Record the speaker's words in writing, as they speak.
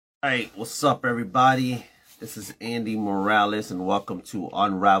Alright, what's up everybody? This is Andy Morales and welcome to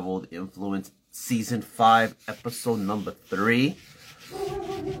Unraveled Influence Season 5, Episode number 3.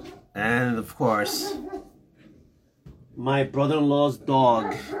 And of course, my brother-in-law's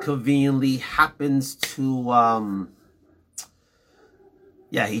dog conveniently happens to,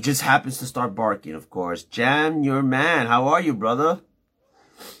 he just happens to start barking, of course. Jam, your man, how are you, brother?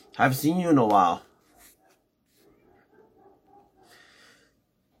 Haven't seen you in a while.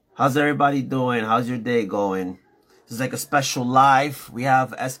 How's everybody doing? How's your day going? This is like a special live. We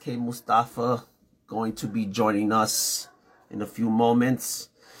have SK Mustafa going to be joining us in a few moments.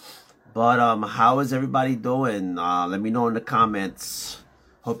 But how is everybody doing? Let me know in the comments.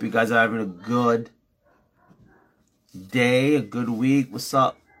 Hope you guys are having a good day, a good week. What's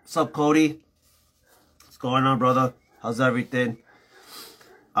up? What's up, Cody? What's going on, brother? How's everything?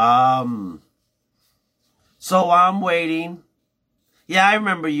 So I'm waiting. Yeah, I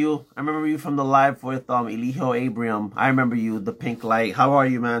remember you. I remember you from the live with Elijo Abraham. I remember you, the pink light. How are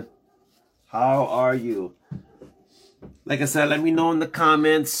you, man? How are you? Like I said, let me know in the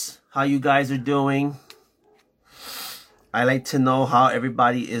comments how you guys are doing. I like to know how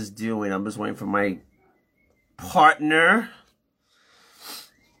everybody is doing. I'm just waiting for my partner.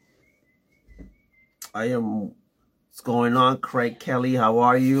 What's going on? Craig Kelly, how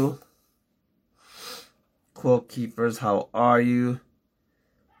are you? Quote Keepers, how are you?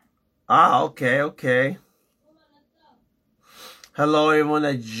 Okay. Hello, everyone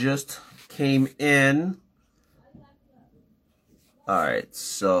that just came in. Alright,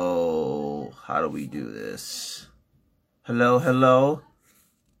 so how do we do this? Hello.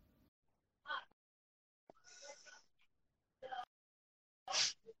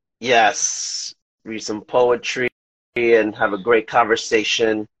 Yes, read some poetry and have a great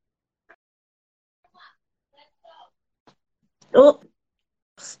conversation. Oh,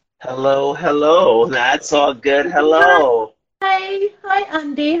 Hello. That's all good. Hello. hi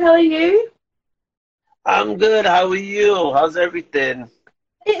Andy, how are you? I'm good. How are you? How's everything?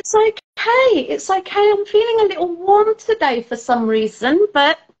 It's okay. I'm feeling a little warm today for some reason,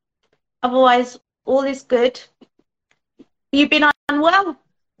 but otherwise all is good. You've been unwell?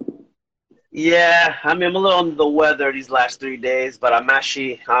 Yeah, I mean, I'm a little under the weather these last 3 days, but I'm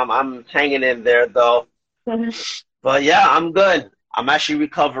hanging in there though. But yeah, I'm good. I'm actually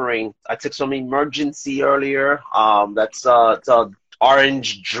recovering. I took some emergency earlier. It's a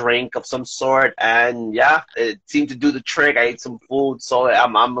orange drink of some sort, and yeah, it seemed to do the trick. I ate some food, so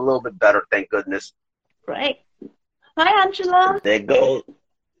I'm a little bit better, thank goodness. Great. Hi Angela. There you go.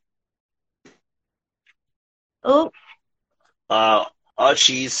 Oh, Uh,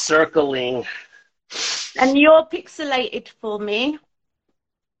 she's circling. and you're pixelated for me.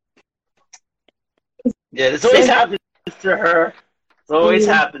 Yeah, this always happens to her. It always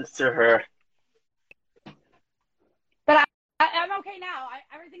happens to her. But I'm okay now.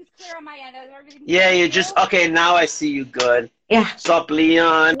 Everything's clear on my end. Yeah, you just okay. Now I see you good. Yeah. Sup,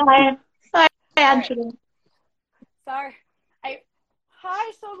 Leon? Hi Angela. Sorry.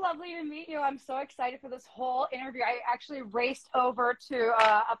 Hi, so lovely to meet you. I'm so excited for this whole interview. I actually raced over to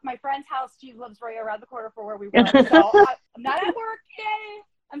my friend's house. She lives right around the corner from where we work. So I'm not at work. Yay!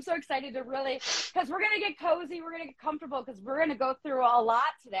 I'm so excited to really, because we're going to get cozy. We're going to get comfortable because we're going to go through a lot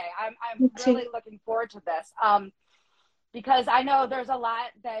today. I'm really looking forward to this. Because I know there's a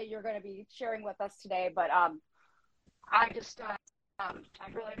lot that you're going to be sharing with us today, but I'm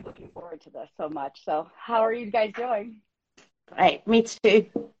really looking forward to this so much. So how are you guys doing? Right, me too.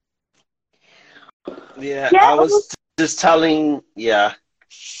 Yeah, I was just telling, yeah.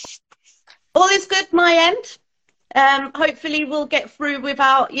 All is good, my end. Hopefully we'll get through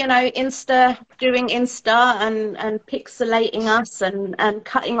without, Insta doing Insta and pixelating us and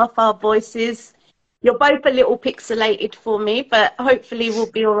cutting off our voices. You're both a little pixelated for me, but hopefully we'll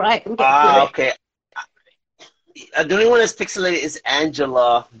be all right and get through it. Okay. The only one that's pixelated is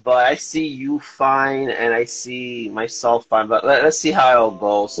Angela, but I see you fine and I see myself fine. But let's see how it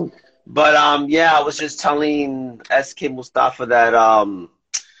goes. But yeah, I was just telling SK Mustafa that I was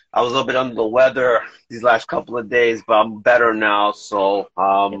a little bit under the weather these last couple of days, but I'm better now. So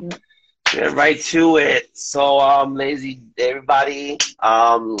get right to it. So lazy everybody,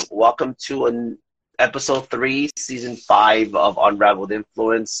 welcome to episode 3, season 5 of Unraveled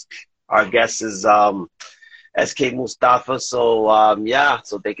Influence. Our guest is SK Mustafa. So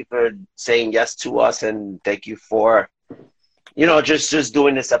so thank you for saying yes to us, and thank you for just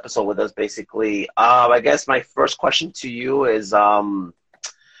doing this episode with us. Basically, I guess my first question to you is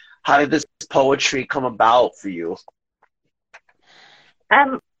how did this poetry come about for you?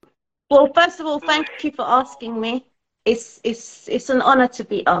 Well, first of all, thank you for asking me. it's an honor to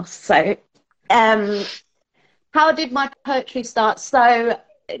be asked. So, how did my poetry start? So,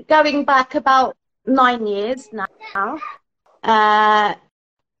 going back about 9 years now, uh,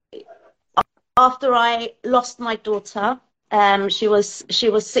 after I lost my daughter, she was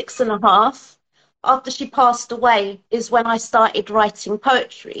 6.5. After she passed away is when I started writing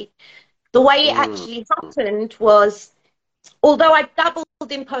poetry. The way it actually happened was, although I dabbled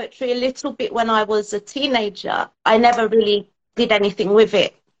in poetry a little bit when I was a teenager, I never really did anything with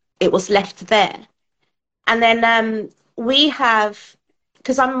it. It was left there. And then we have,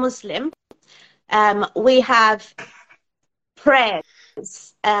 because I'm Muslim, we have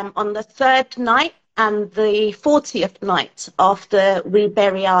prayers on the third night and the 40th night after we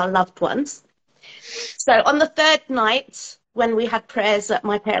bury our loved ones. So on the third night, when we had prayers at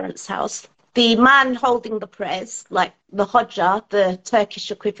my parents' house, the man holding the prayers, like the Hodja, the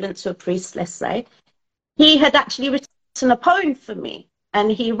Turkish equivalent to a priest, let's say, he had actually written a poem for me,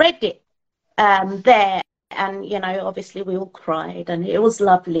 and he read it there. And, you know, obviously we all cried, and it was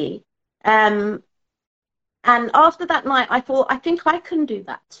lovely. And after that night, I thought, I think I can do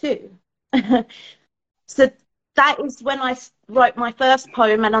that too. So that is when I wrote my first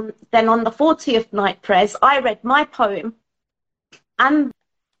poem. And then on the 40th night prayers, I read my poem. And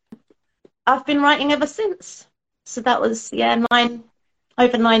I've been writing ever since. So that was,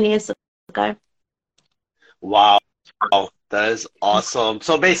 over 9 years ago. Wow. That is awesome.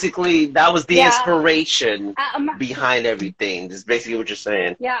 So basically, that was the inspiration behind everything. That's basically what you're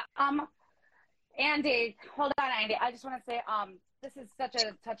saying. Yeah. Andy, hold on, Andy. I just want to say, this is such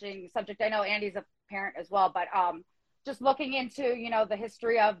a touching subject. I know Andy's a parent as well, but just looking into, you know, the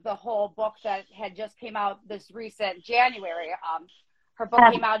history of the whole book that had just came out this recent January. Her book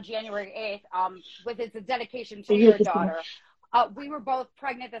came out January 8th, with its dedication to your daughter. We were both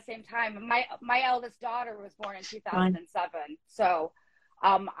pregnant at the same time. My eldest daughter was born in 2007. So,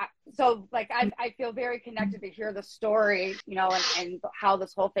 I feel very connected to hear the story, you know, and how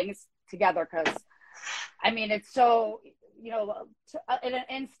this whole thing is together. Because, I mean, it's so, you know, in an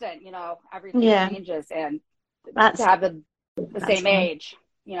instant, you know, everything changes, and to have the same age,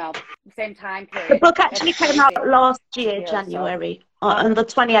 you know, the same time period. The book actually came out last year, January, on the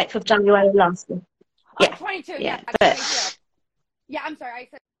 28th of January last year. Yeah, 22. Yeah, 22. Yeah, I'm sorry. I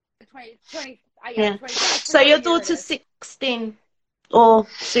said 20. Yeah. 20. So your daughter's 16 or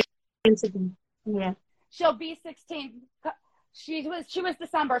soon to be. Yeah. She'll be 16. She was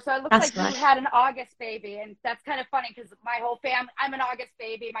December, so it looks like you had an August baby, and that's kind of funny because my whole family. I'm an August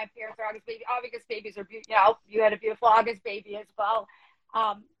baby. My parents are August baby. August babies are beautiful. You know, you had a beautiful August baby as well.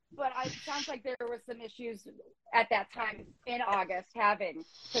 But it sounds like there were some issues at that time in August having,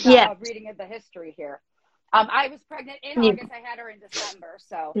 because I'm reading of the history here. I was pregnant in August. I had her in December,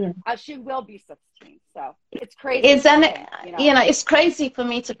 so she will be 16. So it's crazy. It's crazy for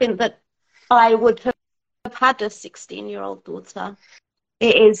me to think that I would have had a 16-year-old daughter.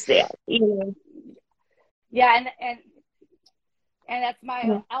 It is, you know. Yeah, and that's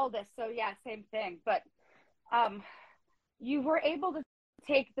my eldest. So yeah, same thing. But you were able to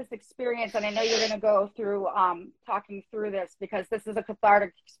take this experience, and I know you're going to go through talking through this, because this is a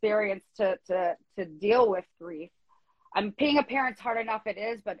cathartic experience to deal with grief. Being a parent's hard enough it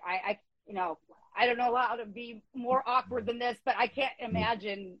is, but I you know, I don't know how to be more awkward than this, but I can't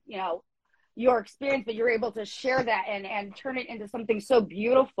imagine, you know, your experience, but you're able to share that and turn it into something so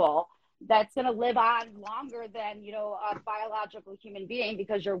beautiful that's going to live on longer than, you know, a biological human being,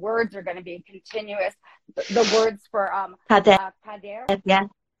 because your words are going to be continuous. The words for Kader,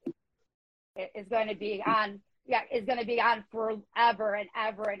 is going to be on, is going to be on forever and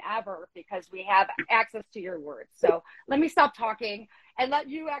ever and ever, because we have access to your words. So let me stop talking and let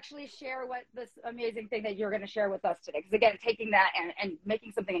you actually share what this amazing thing that you're going to share with us today. Because again, taking that and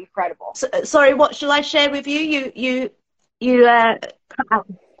making something incredible. Sorry, what shall I share with you? You cut out.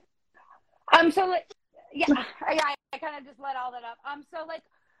 So like, I kind of just let all that up. So like,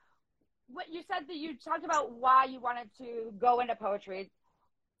 what you said, that you talked about why you wanted to go into poetry.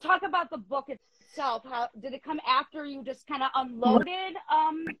 Talk about the book itself. How did it come after you just kind of unloaded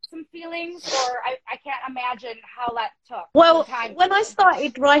some feelings, or I can't imagine how that took. Well, when I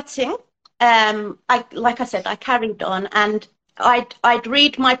started writing, like I said, I carried on, and I'd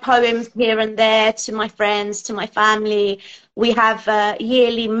read my poems here and there to my friends, to my family. We have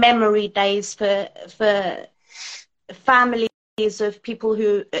yearly memory days for families of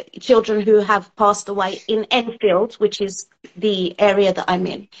children who have passed away in Enfield, which is the area that I'm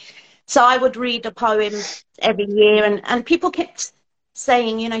in. So I would read a poem every year, and people kept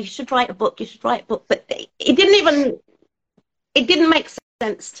saying, you know, you should write a book, but it didn't make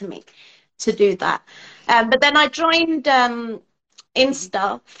sense to me to do that. But then I joined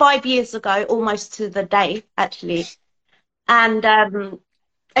Insta 5 years ago, almost to the day, actually. And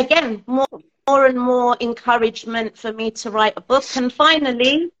again, more and more encouragement for me to write a book. And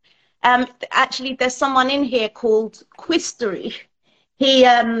finally, actually, there's someone in here called Quistery. He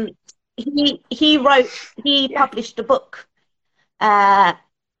published a book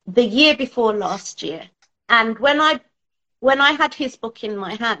the year before last year. And when I had his book in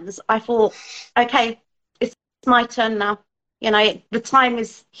my hands, I thought, okay, it's my turn now. You know, the time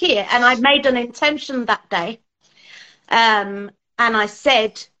is here. And I made an intention that day. And I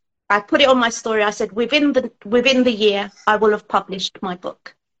said, I put it on my story. I said, within the year, I will have published my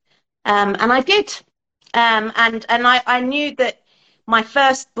book. And I did. And I knew that my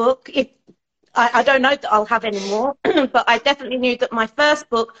first book, I don't know that I'll have any more, but I definitely knew that my first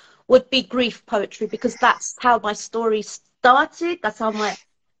book would be grief poetry, because that's how my story started. That's how my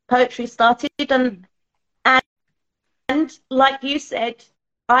poetry started. And like you said,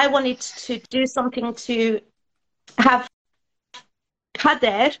 I wanted to do something to have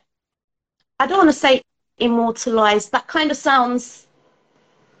Kader, I don't want to say immortalized. That kind of sounds,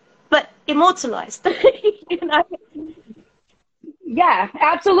 but immortalized, you know? Yeah,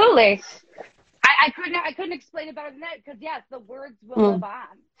 absolutely. I couldn't explain it better than that, because yes, the words will live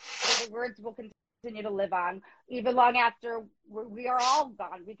on. So the words will continue to live on even long after we are all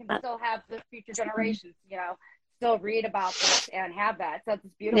gone. We can still have the future generations, you know, still read about this and have that. So it's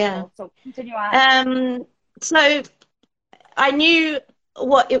beautiful. Yeah. So continue on. So I knew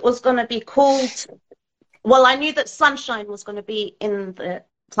what it was going to be called. Well, I knew that sunshine was going to be in the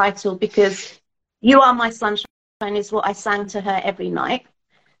title, because "You Are My Sunshine" is what I sang to her every night.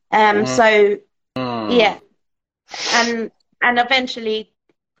 So yeah, and eventually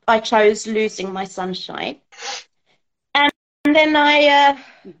I chose "Losing My Sunshine," and then I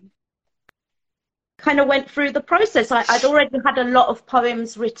kind of went through the process. I'd already had a lot of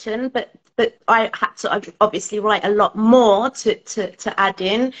poems written, but I had to obviously write a lot more to add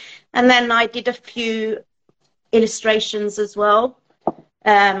in. And then I did a few illustrations as well.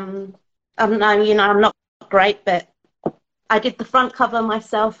 I'm not great, but I did the front cover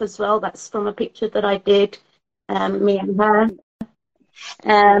myself as well. That's from a picture that I did, me and her.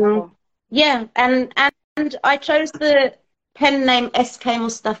 Yeah, and I chose the pen name S.K.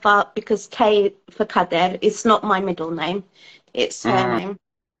 Mustafa because K for Kader is not my middle name. It's her name.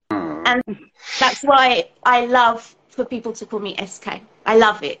 And that's why I love for people to call me SK. I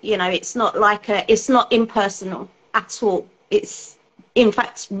love it. You know, it's not like it's not impersonal at all. It's, in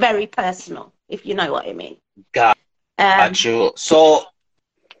fact, very personal, if you know what I mean. Got you. So,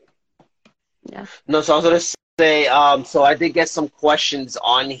 yeah. No, so I was going to say, so I did get some questions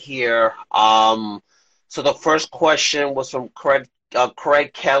on here. So the first question was from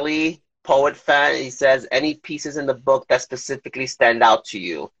Craig Kelly, poet fan. He says, any pieces in the book that specifically stand out to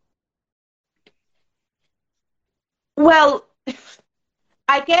you? Well,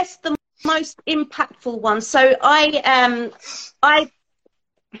 I guess the most impactful one. So I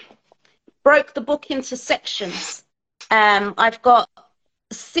broke the book into sections. I've got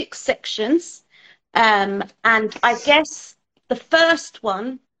 6 sections, and I guess the first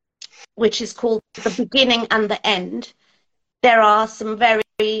one, which is called The Beginning and the End, there are some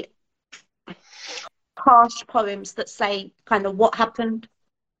very harsh poems that say kind of what happened,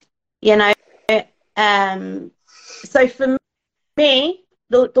 you know. So for me,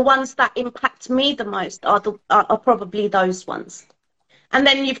 the ones that impact me the most are probably those ones. And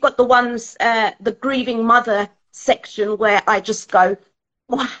then you've got the ones, the grieving mother section, where I just go,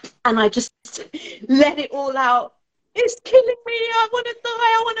 and I just let it all out. It's killing me. I want to die.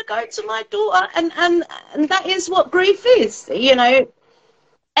 I want to go to my daughter. And that is what grief is, you know.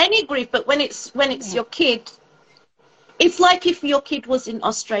 Any grief, but when it's your kid, it's like if your kid was in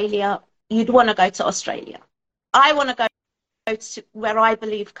Australia, you'd want to go to Australia. I want to go to where I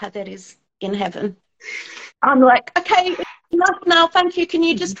believe Kader is, in heaven. I'm like, okay, enough now, thank you. Can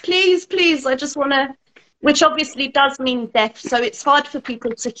you just please, I just want to, which obviously does mean death, so it's hard for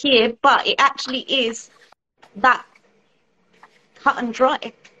people to hear, but it actually is that cut and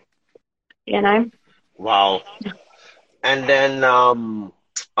dry, you know. Wow. And then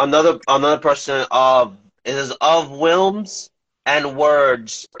another person is of Wilms and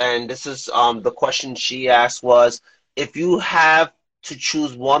Words, and this is the question she asked was, if you have to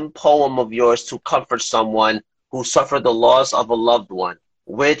choose one poem of yours to comfort someone who suffered the loss of a loved one,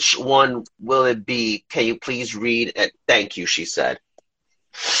 which one will it be? Can you please read it? Thank you, she said.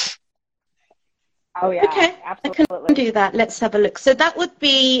 Oh yeah, okay, absolutely. I can do that. Let's have a look. So that would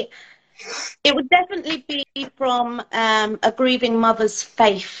be, it would definitely be from A Grieving Mother's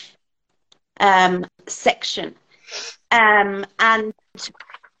Faith. And section. And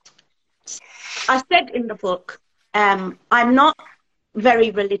I said in the book, I'm not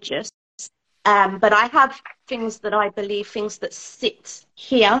very religious, but I have things that I believe, things that sit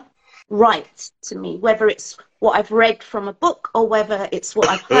here right to me, whether it's what I've read from a book or whether it's what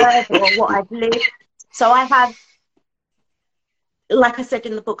I've heard or what I've lived. So I have, like I said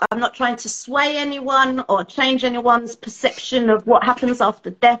in the book, I'm not trying to sway anyone or change anyone's perception of what happens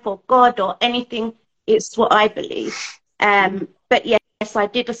after death or God or anything. It's what I believe. But yes, I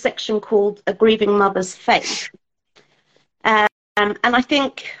did a section called A Grieving Mother's Faith. And I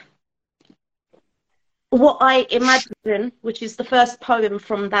think what I imagine, which is the first poem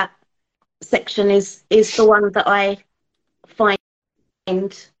from that section, is the one that I find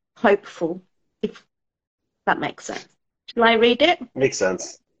hopeful, if that makes sense. Shall I read it? Makes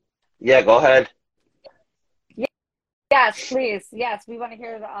sense. Yeah, go ahead. Yes, please. Yes, we want to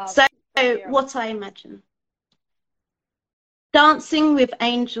hear the. So, what I imagine: dancing with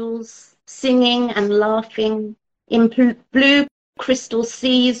angels, singing and laughing in blue crystal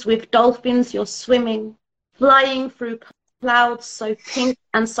seas with dolphins. You're swimming, flying through clouds so pink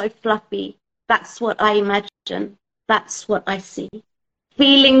and so fluffy. That's what I imagine. That's what I see.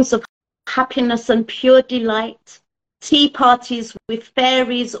 Feelings of happiness and pure delight. Tea parties with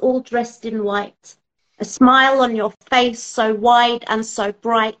fairies all dressed in white. A smile on your face so wide and so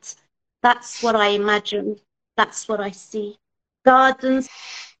bright. That's what I imagine. That's what I see. Gardens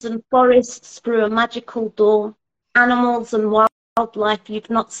and forests through a magical door. Animals and wildlife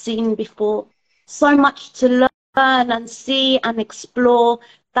you've not seen before. So much to learn and see and explore.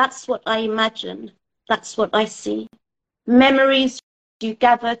 That's what I imagine. That's what I see. Memories you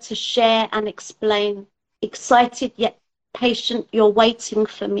gather to share and explain. Excited yet patient, you're waiting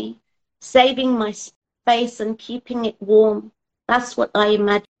for me. Saving my space and keeping it warm. That's what I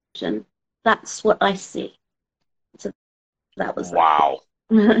imagine. That's what I see. So that was wow.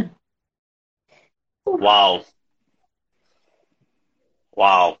 Wow.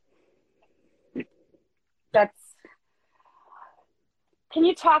 Wow. That's. Can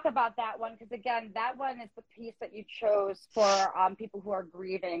you talk about that one? Because again, that one is the piece that you chose for people who are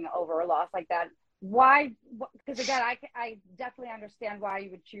grieving over a loss like that. Why? Because again, I definitely understand why you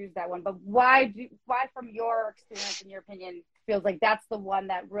would choose that one, but why from your experience and your opinion feels like that's the one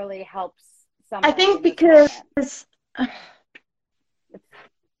that really helps someone? I think because,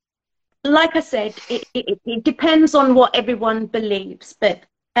 like I said, it depends on what everyone believes. But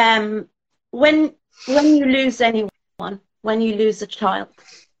when you lose anyone, when you lose a child,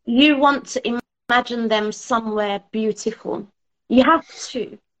 you want to imagine them somewhere beautiful. You have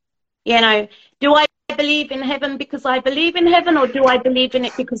to. You know, do I believe in heaven because I believe in heaven, or do I believe in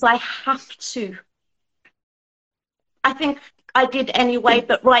it because I have to? I think I did anyway,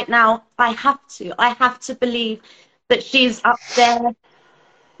 but right now I have to. I have to believe that she's up there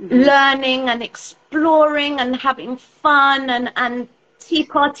learning and exploring and having fun and tea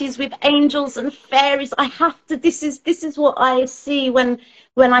parties with angels and fairies. I have to. This is what I see when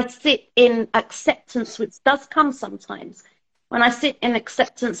I sit in acceptance, which does come sometimes. When I sit in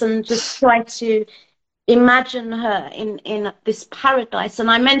acceptance and just try to imagine her in this paradise.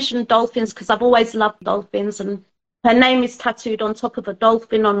 And I mentioned dolphins because I've always loved dolphins, and her name is tattooed on top of a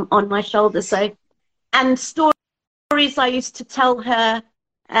dolphin on my shoulder. So, and stories I used to tell her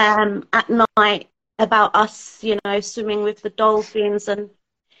at night about us, you know, swimming with the dolphins. And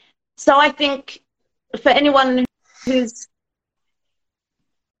so I think for anyone who's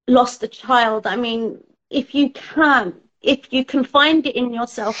lost a child, I mean, if you can find it in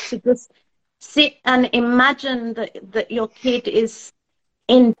yourself to just sit and imagine that your kid is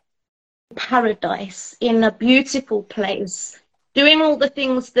in paradise, in a beautiful place, doing all the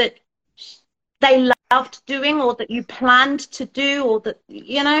things that they loved doing or that you planned to do, or that,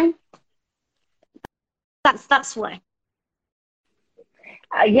 you know, that's why.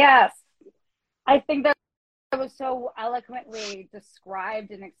 Yes, I think that was so eloquently described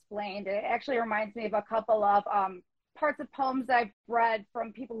and explained. It actually reminds me of a couple of parts of poems I've read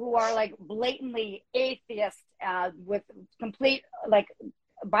from people who are like blatantly atheist with complete like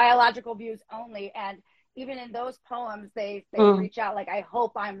biological views only, and even in those poems they reach out like, I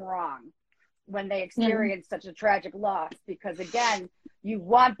hope I'm wrong, when they experience such a tragic loss, because again, you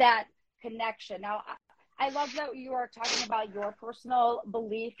want that connection. Now I love that you are talking about your personal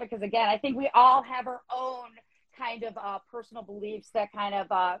belief, because again, I think we all have our own kind of personal beliefs that kind of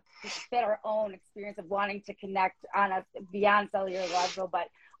fit our own experience of wanting to connect on a beyond cellular level. But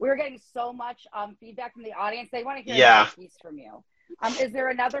we're getting so much feedback from the audience. They want to hear another piece from you. Is there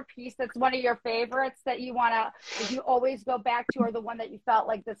another piece that's one of your favorites that you want to, you always go back to, or the one that you felt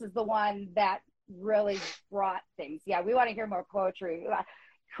like this is the one that really brought things. Yeah, we want to hear more poetry.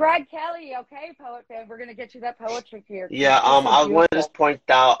 Craig Kelly, okay, poet fan, we're gonna get you that poetry here. Yeah, It's so I want to just beautiful. point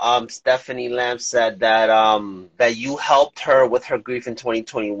out, Stephanie Lamb said that that you helped her with her grief in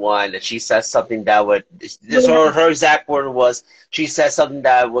 2021. That she said something that would, this her exact word was, she said something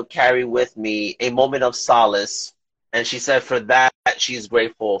that would carry with me a moment of solace, and she said for that she's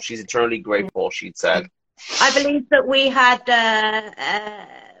grateful. She's eternally grateful. She said. I believe that we had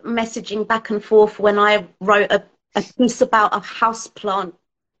messaging back and forth when I wrote a piece about a house plant.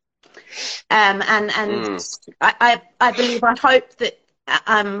 And Mm. I believe, I hope that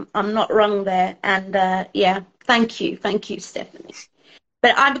I'm not wrong there. And yeah, thank you, Stephanie.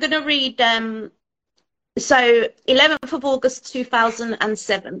 But I'm going to read. So 11th of August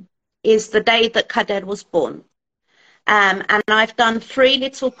 2007 is the day that Kader was born. And I've done 3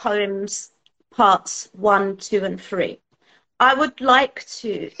 little poems, parts 1, 2, and 3. I would like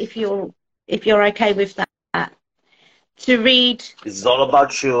to, if you're okay with that, to read. It's all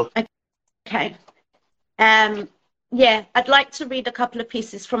about you. Okay. Yeah, I'd like to read a couple of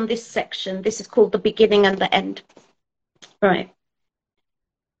pieces from this section. This is called The Beginning and the End. Right.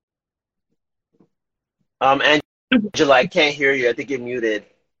 Angela, I can't hear you. I think you're muted.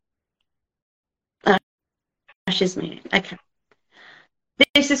 She's muted. Okay.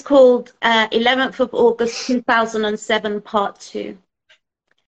 This is called 11th of August 2007, Part 2.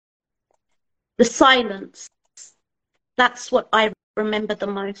 The silence. That's what I remember the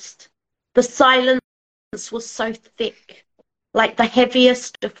most. The silence was so thick, like the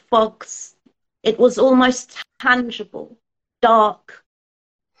heaviest of fogs. It was almost tangible, dark,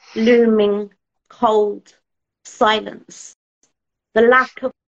 looming, cold silence. The lack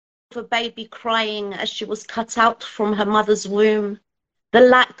of a baby crying as she was cut out from her mother's womb. The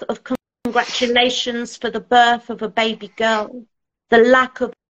lack of congratulations for the birth of a baby girl. The lack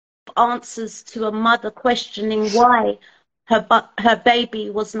of answers to a mother questioning why her baby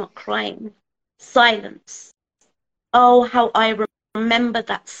was not crying. Silence. Oh, how I remember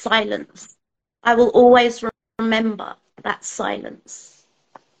that silence. I will always remember that silence.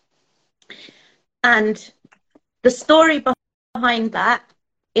 And the story behind that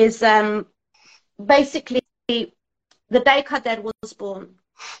is basically the day Kader was born.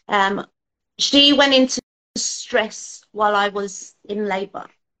 She went into stress while I was in labor.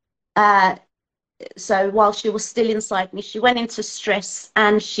 So while she was still inside me, she went into stress,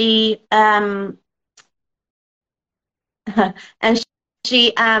 and she and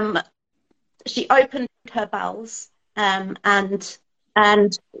she opened her bowels, and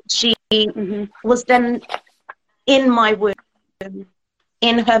she was then in my womb,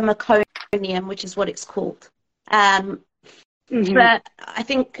 in her meconium, which is what it's called, for I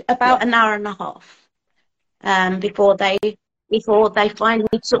think about an hour and a half, before they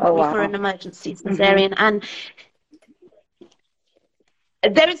finally took me for an emergency cesarean. And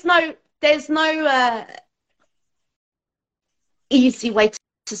there's no easy way to.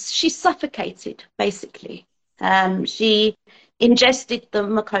 She suffocated, basically. She ingested the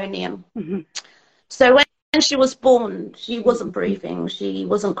meconium. So when she was born, she wasn't breathing, she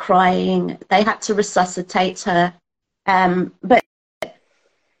wasn't crying. They had to resuscitate her. But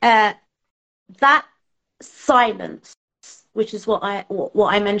that silence, which is what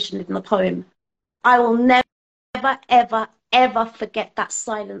I mentioned in the poem, I will never, ever, ever forget that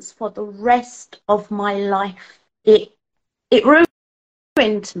silence for the rest of my life. It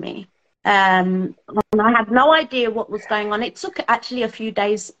ruined me. And I had no idea what was going on. It took actually a few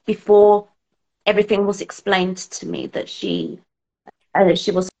days before everything was explained to me, that she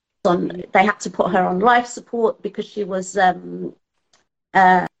was on. They had to put her on life support because she was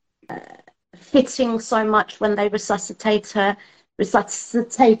fitting so much when they resuscitated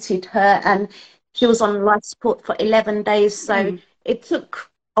her, and she was on life support for 11 days. So it took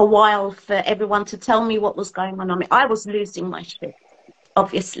a while for everyone to tell me what was going on. I mean, I was losing my shit,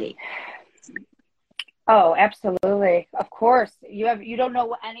 obviously. Oh, absolutely. Of course. You don't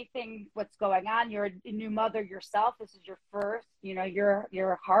know what's going on. You're a new mother yourself. This is your first,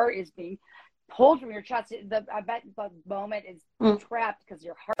 your heart is being pulled from your chest. I bet the moment is trapped because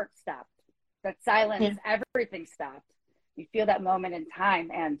your heart stopped. That silence, everything stopped. You feel that moment in time.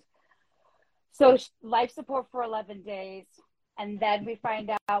 And so life support for 11 days. And then we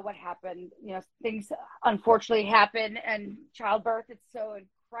find out what happened. Things unfortunately happen, and childbirth, it's so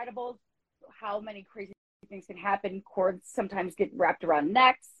incredible how many crazy things can happen. Cords sometimes get wrapped around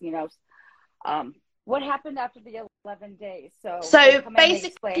necks, what happened after the 11 days? So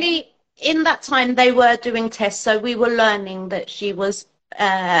basically in that time they were doing tests. So we were learning that she was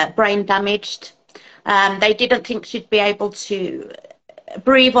brain damaged. They didn't think she'd be able to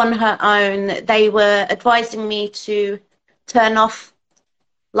breathe on her own. They were advising me to turn off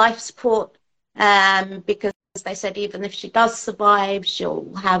life support because they said even if she does survive,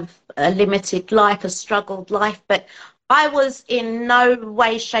 she'll have a limited life, a struggled life. But I was in no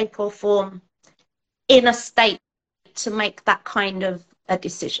way, shape or form in a state to make that kind of a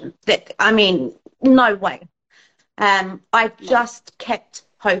decision. I mean, no way. I just kept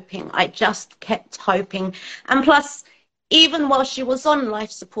hoping. I just kept hoping. And plus, even while she was on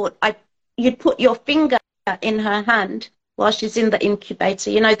life support, you'd put your finger in her hand while she's in the incubator.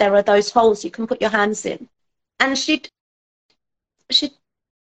 You know, there are those holes you can put your hands in. And she'd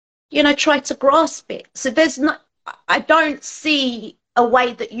you know, try to grasp it. So I don't see a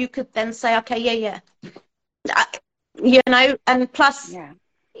way that you could then say, okay, yeah. You know, and plus,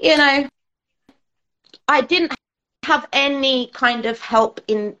 you know, I didn't have any kind of help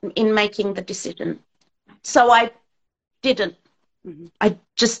in making the decision. So I didn't. I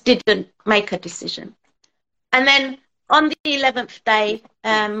just didn't make a decision. And then on the 11th day,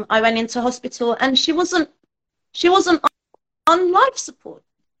 I went into hospital and she wasn't on life support.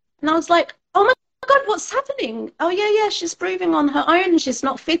 And I was like, oh my God, what's happening? Oh yeah, she's breathing on her own. She's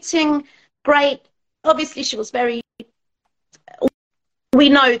not fitting. Great. Obviously she was we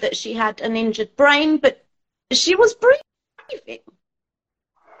know that she had an injured brain, but she was breathing.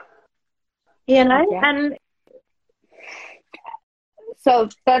 You know, and so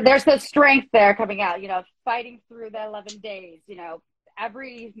there's the strength there coming out, you know, fighting through the 11 days, you know,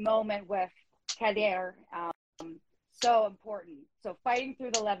 every moment with Kader, so important. So fighting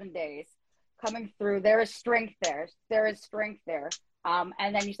through the 11 days, coming through, there is strength there. There is strength there.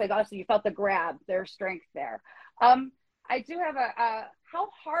 And then you said also you felt the grab, there's strength there. I do have how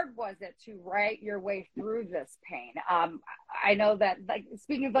hard was it to write your way through this pain? I know that, like,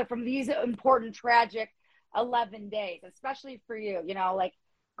 speaking of, like, from these important, tragic 11 days, especially for you, you know, like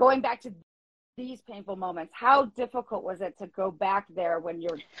going back to these painful moments, how difficult was it to go back there when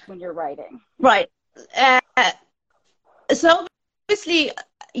you're writing? Right. So obviously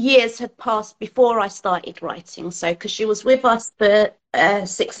years had passed before I started writing. So, because she was with us for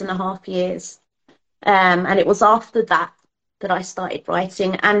 6.5 years. And it was after that I started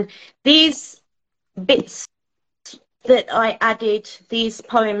writing. And these bits that I added, these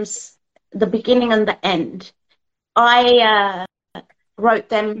poems, the beginning and the end, I wrote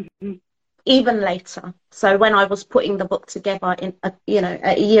them even later. So when I was putting the book together a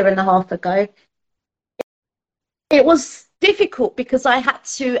year and a half ago, it was difficult because I had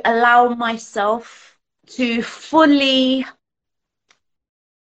to allow myself to fully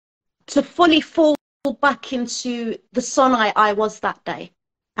fall back into the Sonai I was that day.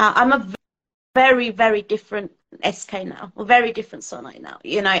 I'm a very, very different SK now, a very different Sonai now,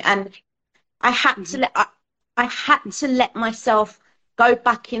 you know, and I had to let myself go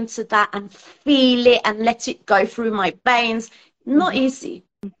back into that and feel it and let it go through my veins. Not easy.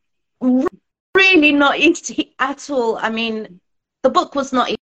 Really not easy at all. I mean, the book was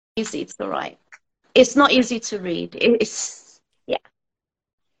not easy to write. It's not easy to read. Yeah.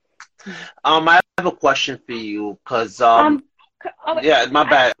 I have a question for you because yeah, my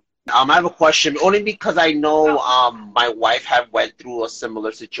bad. I have a question only because I know my wife had went through a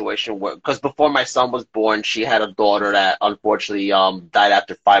similar situation where, because before my son was born, she had a daughter that unfortunately died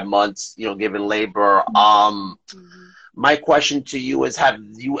after 5 months, you know, given labor. My question to you is, have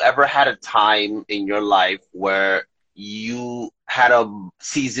you ever had a time in your life where you had a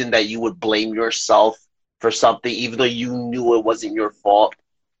season that you would blame yourself for something, even though you knew it wasn't your fault,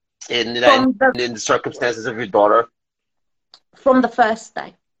 in the circumstances of your daughter? From the first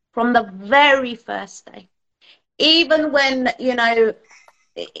day. From the very first day. Even when, you know,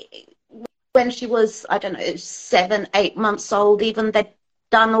 when she was, I don't know, 7, 8 months old, even they'd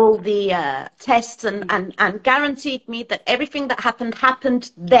done all the tests and guaranteed me that everything that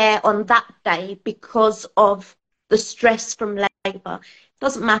happened there on that day because of the stress from labor. It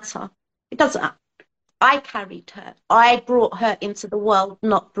doesn't matter. It doesn't matter. I carried her. I brought her into the world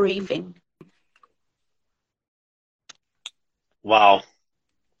not breathing. Wow.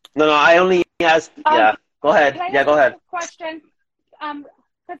 No, I only asked. Yeah, go ahead. Yeah, go ahead. Question.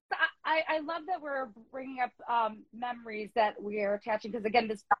 Because I love that we're bringing up memories that we are attaching. Because again,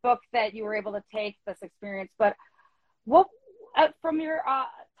 this book that you were able to take this experience. But what from your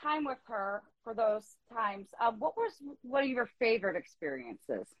time with her for those times? What was one of your favorite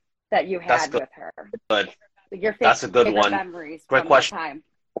experiences that you had with her? Good. Your That's a good one. Memories. Great question. Time.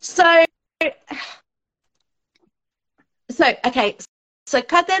 So okay. So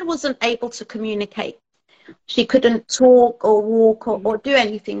Kader wasn't able to communicate. She couldn't talk or walk or do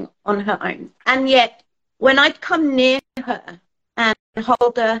anything on her own. And yet, when I'd come near her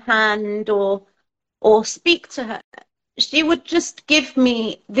hold her hand or speak to her. She would just give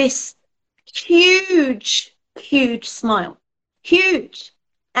me this huge, huge smile. Huge.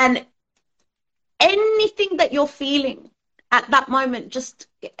 And anything that you're feeling at that moment,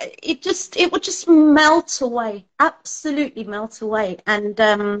 it would just melt away, absolutely melt away. And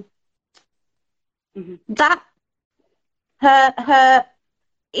that her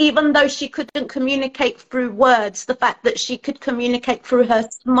even though she couldn't communicate through words, the fact that she could communicate through her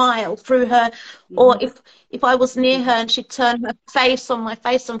smile, through her, or if I was near her and she'd turn her face on my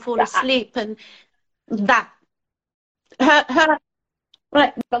face and fall asleep, and that her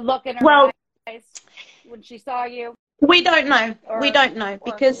right, the look in her eyes when she saw you. We don't know. We don't know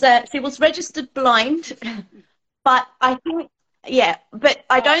because she was registered blind, but I think, yeah, but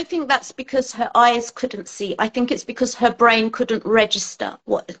I don't think that's because her eyes couldn't see. I think it's because her brain couldn't register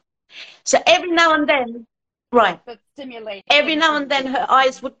what. So every now and then, right, every now and then her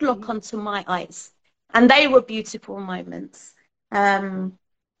eyes would look onto my eyes, and they were beautiful moments.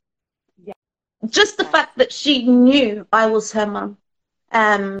 Just the fact that she knew I was her mum.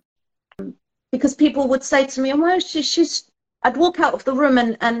 Because people would say to me, well, I'd walk out of the room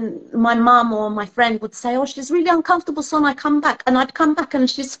and my mum or my friend would say, oh, she's really uncomfortable, son, I come back. And I'd come back and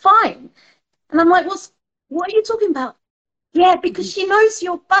she's fine. And I'm like, what are you talking about? Yeah, because she knows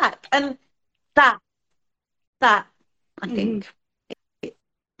you're back. And that, I think,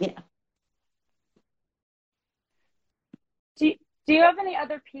 yeah. Do you have any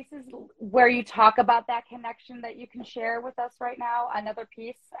other pieces where you talk about that connection that you can share with us right now? Another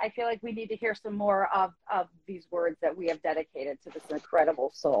piece? I feel like we need to hear some more of these words that we have dedicated to this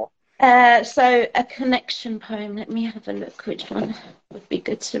incredible soul. So a connection poem. Let me have a look. Which one would be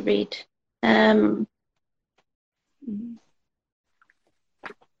good to read? I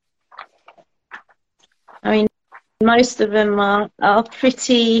mean, most of them are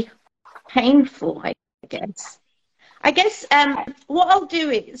pretty painful, I guess. What I'll do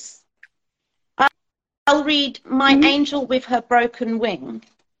is I'll read My Angel with Her Broken Wing.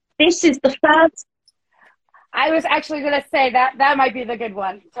 This is the first. I was actually going to say that might be the good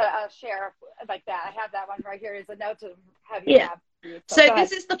one to share like that. I have that one right here as a note to have you have. So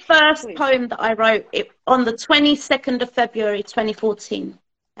this is the first poem that I wrote on the 22nd of February 2014.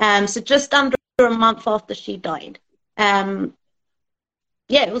 So just under a month after she died. It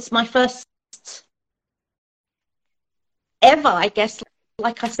was my first ever, I guess,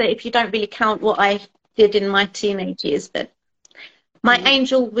 like I said, if you don't really count what I did in my teenage years, but My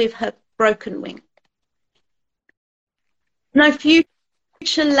Angel with Her Broken Wing. No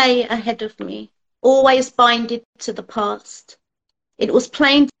future lay ahead of me, always binded to the past. It was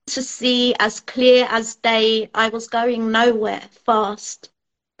plain to see, as clear as day, I was going nowhere fast.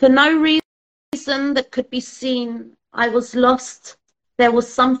 For no reason that could be seen, I was lost, there was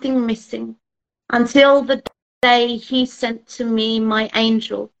something missing, until the day he sent to me my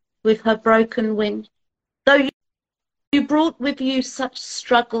angel with her broken wing. Though you brought with you such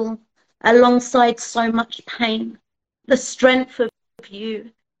struggle alongside so much pain, the strength of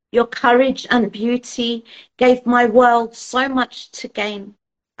you, your courage and beauty gave my world so much to gain.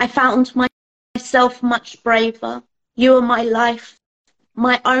 I found myself much braver. You are my life,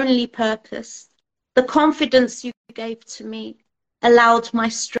 my only purpose. The confidence you gave to me allowed my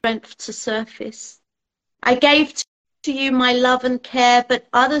strength to surface. I gave to you my love and care, but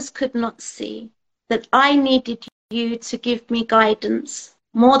others could not see that I needed you to give me guidance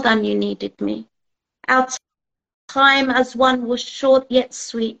more than you needed me. Our time as one was short yet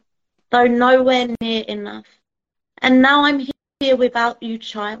sweet, though nowhere near enough. And now I'm here without you,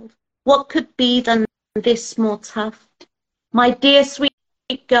 child. What could be than this more tough? My dear sweet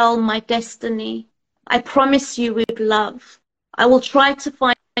girl, my destiny, I promise you with love, I will try to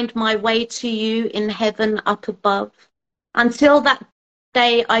find my way to you in heaven up above. Until that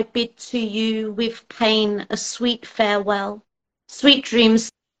day I bid to you with pain a sweet farewell. Sweet dreams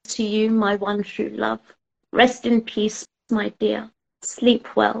to you, my one true love. Rest in peace, my dear. Sleep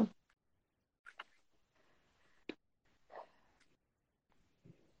well.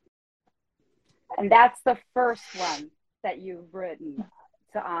 And that's the first one that you've written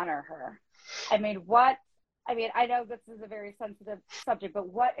to honor her. I know this is a very sensitive subject, but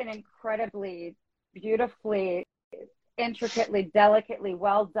what an incredibly, beautifully, intricately, delicately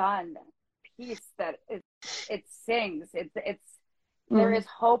well done piece that it sings. There is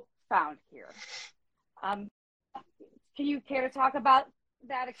hope found here. Can you care to talk about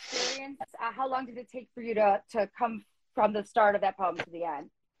that experience? How long did it take for you to come from the start of that poem to the end?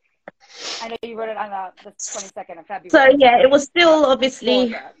 I know you wrote it on the 22nd of February. So yeah, it was still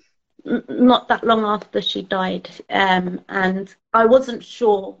obviously not that long after she died, and I wasn't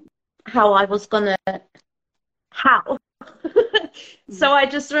sure how I was gonna how. So I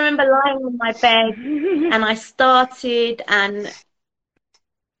just remember lying on my bed and I started, and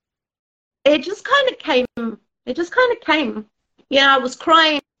it just kind of came. It just kind of came. You know, I was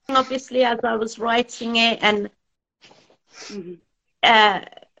crying obviously as I was writing it, and uh,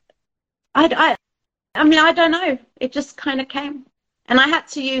 I mean, I don't know. It just kind of came, and I had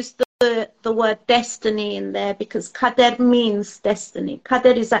to use the word destiny in there because Kader means destiny.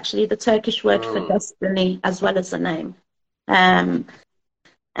 Kader is actually the Turkish word for destiny as well as a name, and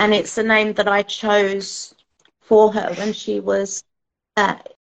it's a name that I chose for her when she was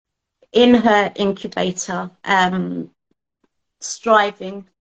in her incubator, striving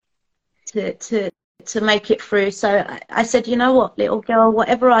to make it through. So I said, you know what, little girl,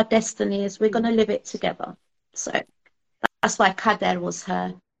 whatever our destiny is, we're going to live it together. So that's why Kader was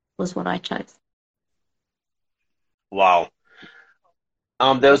what I chose. Wow.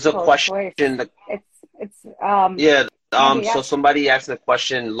 There's a question. Yeah. So somebody asked the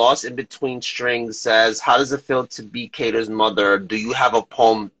question, Lost in Between Strings says, how does it feel to be Kader's mother? Do you have a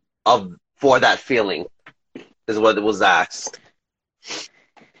poem for that feeling? Is what it was asked.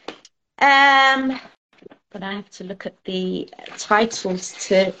 But I have to look at the titles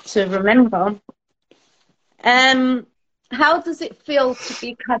to remember. How does it feel to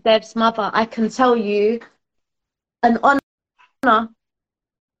be Kader's mother? I can tell you, an honor.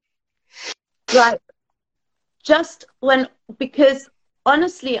 Like, just because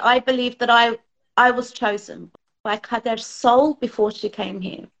honestly, I believe that I was chosen by Kader's soul before she came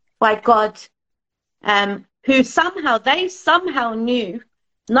here, by God, who they somehow knew,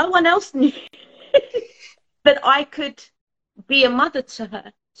 no one else knew, that I could be a mother to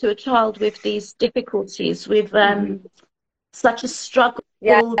her, to a child with these difficulties, with such a struggled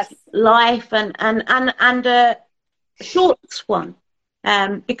life and a short one.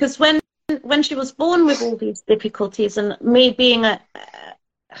 Because when she was born with all these difficulties, and me being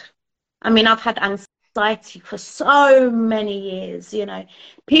I mean, I've had anxiety for so many years, you know,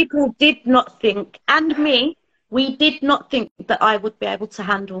 people did not think, and me, we did not think that I would be able to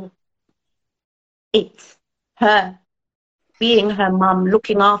handle her, being her mum,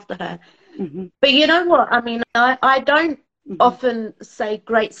 looking after her. But you know what? I mean, I don't often say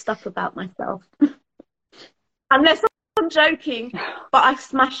great stuff about myself. Unless I'm joking, but I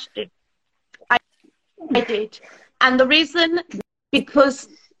smashed it. I did. And the reason, because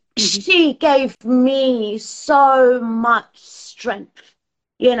she gave me so much strength,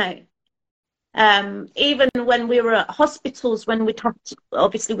 you know. Even when we were at hospitals, when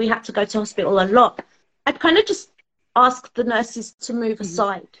obviously we had to go to hospital a lot, I'd kind of just ask the nurses to move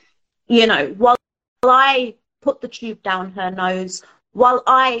aside, you know, while I put the tube down her nose, while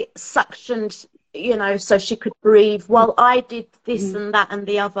I suctioned, you know, so she could breathe, while I did this and that and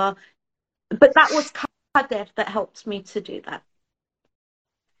the other. But that was Kader that helped me to do that.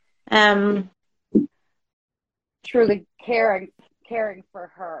 Truly caring for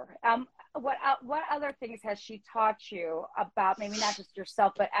her. What other things has she taught you about, maybe not just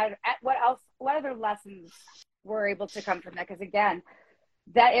yourself, but what other lessons were able to come from that? Because again,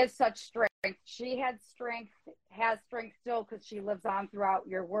 that is such strength. She has strength still, because she lives on throughout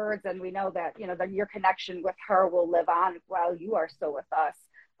your words, and we know that, you know, that your connection with her will live on while you are still with us,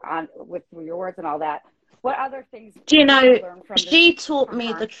 with your words and all that. What other things do you know? She taught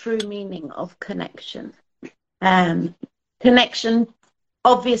me the true meaning of connection. Connection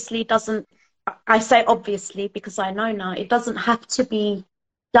obviously doesn't, I say obviously because I know now, it doesn't have to be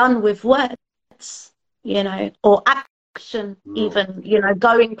done with words, you know, or action, even, you know,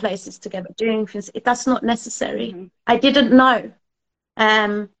 going places together, doing things. That's not necessary. I didn't know.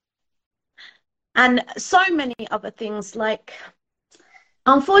 And so many other things, like,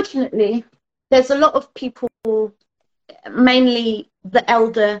 unfortunately, there's a lot of people, mainly the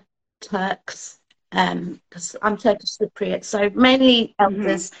elder Turks, because I'm Turkish Cypriot, so mainly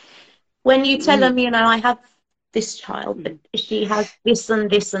elders. When you tell them, you know, I have this child, but she has this and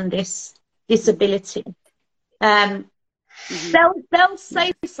this and this disability, they'll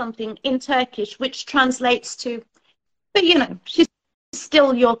say something in Turkish which translates to, but you know, she's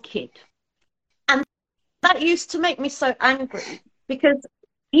still your kid. And that used to make me so angry, because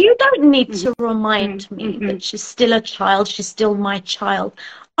you don't need to remind me that she's still a child, she's still my child.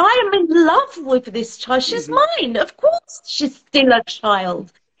 I am in love with this child. She's mine. Of course she's still a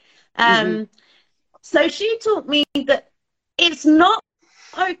child. So she taught me that it's not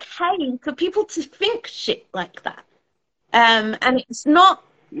okay for people to think shit like that. And it's not,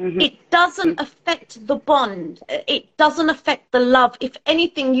 it doesn't affect the bond. It doesn't affect the love. If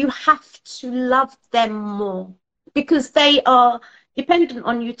anything, you have to love them more. because they are dependent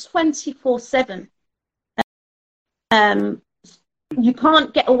on you 24/7. You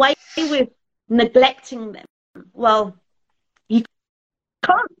can't get away with neglecting them. Well, you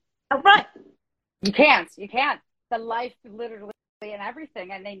can't. Right. You can't. The life literally and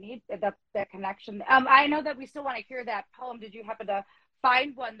everything, and they need that connection. I know that we still want to hear that poem. Did you happen to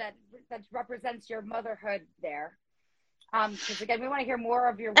find one that represents your motherhood there? Because again, we want to hear more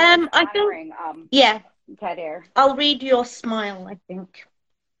of your words honoring. Yeah. Kader. I'll read Your Smile, I think.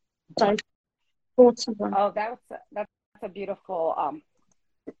 So 41. Oh, that's a beautiful.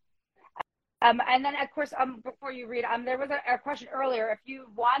 And then of course, before you read, there was a question earlier. If you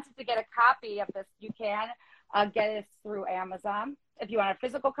wanted to get a copy of this, you can get it through Amazon. If you want a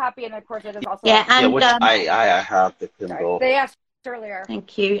physical copy, and of course, it is also which I have the Kindle. They asked earlier.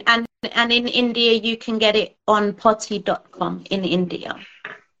 Thank you. And in India, you can get it on potty.com in India.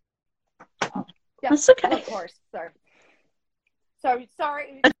 Yeah, that's okay. Of course, sorry. So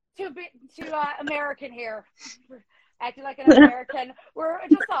sorry, too American here. Acting like an American. We're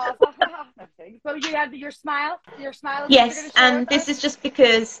just awesome. So you have your smile. Your smile. Yes, and this is just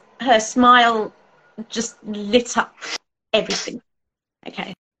because her smile just lit up everything.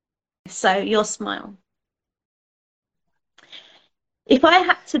 Okay, so your smile. If I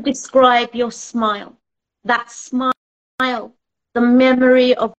had to describe your smile, that smile, the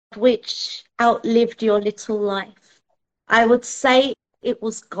memory of which outlived your little life, I would say it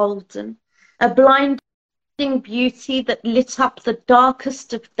was golden, a blinding beauty that lit up the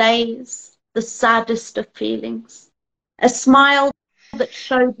darkest of days, the saddest of feelings, a smile that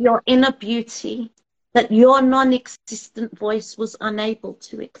showed your inner beauty that your non-existent voice was unable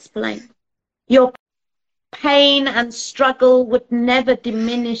to explain. Your pain and struggle would never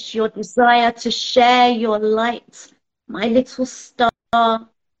diminish your desire to share your light. My little star,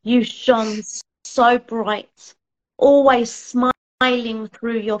 you shone so bright, always smiling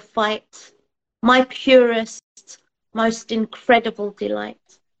through your fight. My purest, most incredible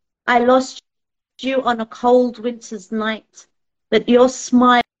delight. I lost you on a cold winter's night, but your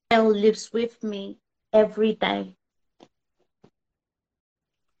smile lives with me every day.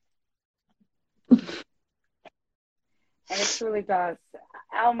 And it truly does.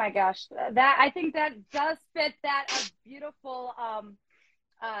 Oh my gosh, I think that does fit that beautiful.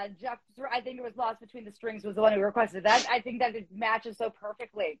 Jeff, I think it was Lost Between the Strings was the one who requested that. I think that it matches so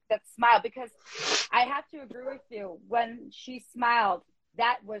perfectly, that smile, because I have to agree with you. When she smiled,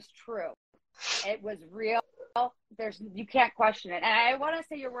 that was true. It was real. You can't question it. And I want to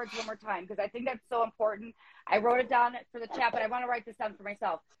say your words one more time, because I think that's so important. I wrote it down for the chat, but I want to write this down for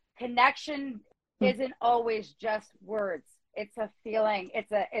myself. Connection isn't always just words. It's a feeling.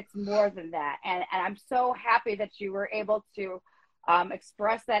 It's more than that. And I'm so happy that you were able to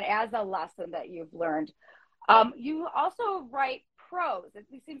express that as a lesson that you've learned. You also write prose. It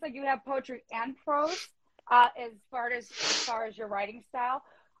seems like you have poetry and prose as far as your writing style.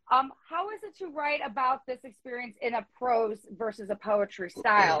 How is it to write about this experience in a prose versus a poetry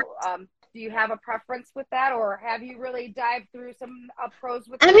style? Do you have a preference with that, or have you really dived through some prose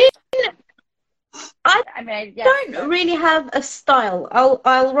with this? I don't really have a style.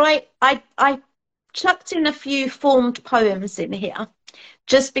 I'll write. I chucked in a few formed poems in here,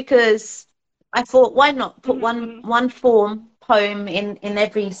 just because I thought, why not put one form poem in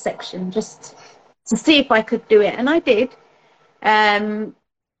every section, just to see if I could do it, and I did.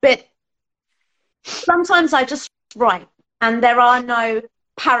 But sometimes I just write, and there are no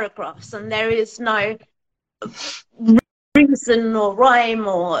paragraphs, and there is no reason or rhyme,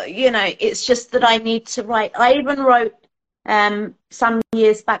 or it's just that I need to write. I even wrote some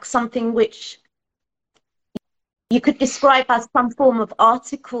years back something which you could describe as some form of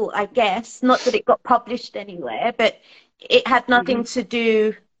article, I guess. Not that it got published anywhere, but it had nothing to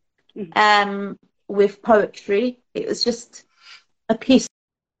do with poetry. It was just a piece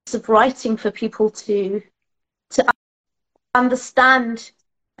of writing for people to understand.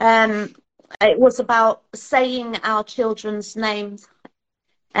 It was about saying our children's names,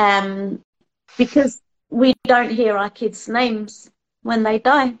 because we don't hear our kids' names when they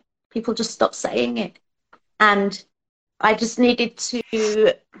die. People just stop saying it. And I just needed to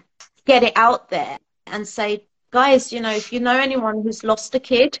get it out there and say, guys, if you know anyone who's lost a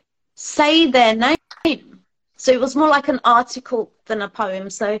kid, say their name. So it was more like an article than a poem.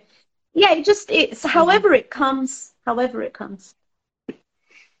 So yeah, it's however it comes.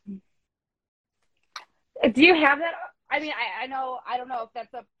 Do you have that? I mean, I don't know if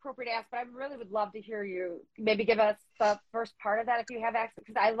that's appropriate to ask, but I really would love to hear you maybe give us the first part of that if you have access,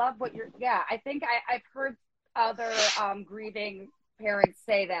 because I love what I think I've heard other grieving parents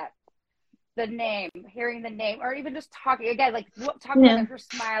say that the name, hearing the name, or even just talking again, like talking about her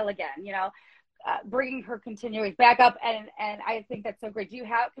smile again, you know, bringing her continuing back up. And I think that's so great.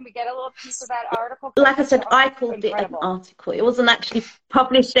 Can we get a little piece of that article? Like I said, I called it an article. It wasn't actually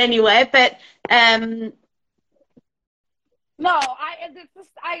published anywhere, but no,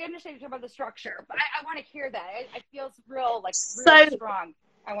 I understand you're talking about the structure, but I want to hear that. It feels real strong.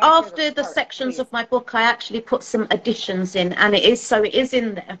 After the sections of my book, I actually put some additions in, and it is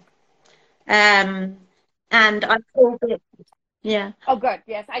in there. And I called it, Oh, good.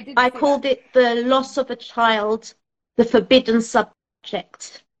 Yes, I did. I called it "The Loss of a Child, the Forbidden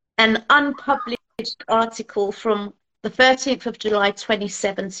Subject," an unpublished article from the 13th of July,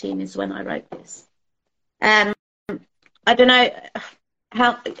 2017 is when I wrote this. I don't know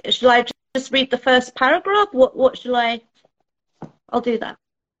how, should I just read the first paragraph? What shall I'll do that.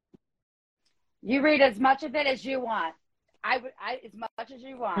 You read as much of it as you want. As much as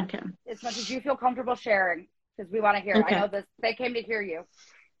you want. Okay. As much as you feel comfortable sharing, because we want to hear it. I know they came to hear you.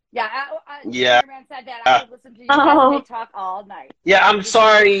 Yeah. Man said that. I would listen to you guys. They talk all night. Yeah, I'm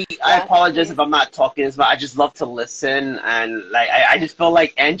sorry. I apologize if I'm not talking as much. I just love to listen, and like I just feel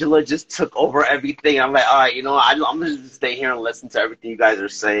like Angela just took over everything. I'm like, all right, you know, I'm gonna just stay here and listen to everything you guys are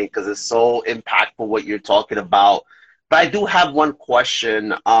saying because it's so impactful what you're talking about. But I do have one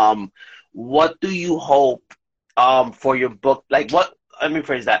question. What do you hope for your book? Like, let me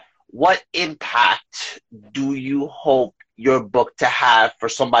phrase that. What impact do you hope your book to have for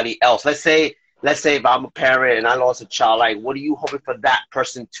somebody else? Let's say if I'm a parent and I lost a child, like, what are you hoping for that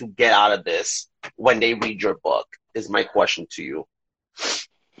person to get out of this when they read your book, is my question to you.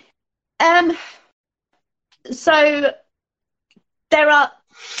 So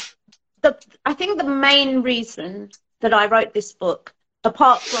I think the main reason that I wrote this book,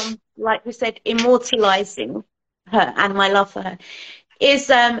 apart from, like we said, immortalizing her and my love for her, is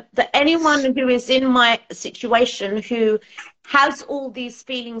that anyone who is in my situation who has all these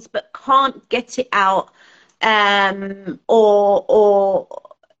feelings but can't get it out, or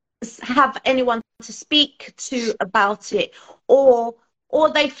have anyone to speak to about it, or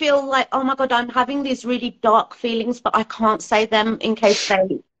they feel like, oh my God, I'm having these really dark feelings, but I can't say them in case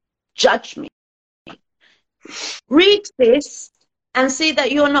they judge me. Read this and see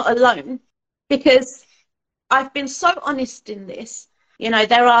that you're not alone, because I've been so honest in this. You know,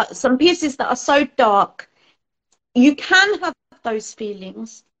 there are some pieces that are so dark. You can have those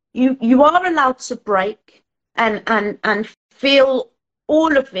feelings. You are allowed to break and feel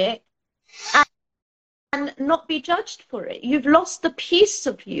all of it and not be judged for it. You've lost a piece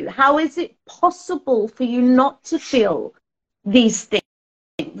of you. How is it possible for you not to feel these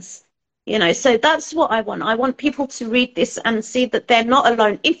things? You know, so that's what I want. I want people to read this and see that they're not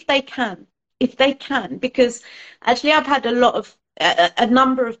alone if they can, because actually I've had a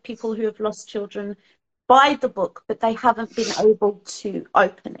number of people who have lost children by the book, but they haven't been able to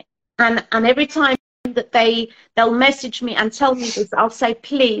open it. And every time that they'll message me and tell me this, I'll say,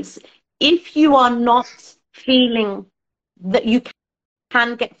 please, if you are not feeling that you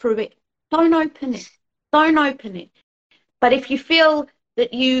can get through it, don't open it. Don't open it. But if you feel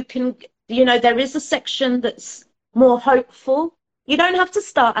that you can, you know, there is a section that's more hopeful, you don't have to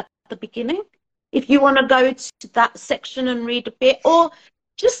start at the beginning. If you want to go to that section and read a bit, or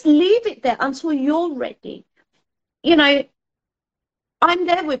just leave it there until you're ready. You know, I'm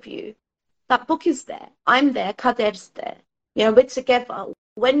there with you. That book is there. I'm there. Kader's there. You know, we're together.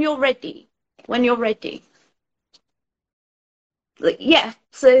 When you're ready. Like, yeah,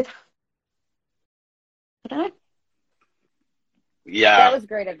 so, I don't know. Yeah. That was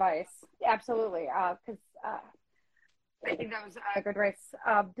great advice. Absolutely. Because I think that was a good advice.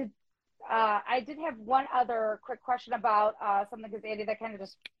 I did have one other quick question about something, because Andy, that kind of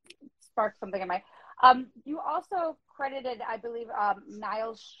just sparked something in my. You also credited, I believe,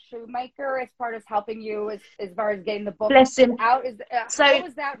 Niall Shoemaker as part of helping you as far as getting the book Bless him. out. So what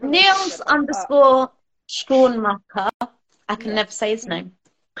was that Niels _ Schoenmacher, I can never say his name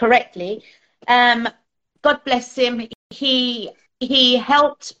correctly. God bless him. He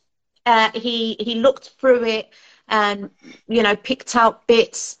helped. He looked through it and, you know, picked out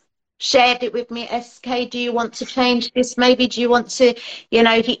bits, shared it with me. SK, do you want to change this? Maybe do you want to, you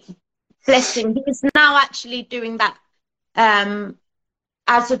know, bless him. He's now actually doing that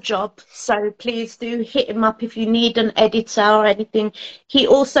as a job. So please do hit him up if you need an editor or anything. He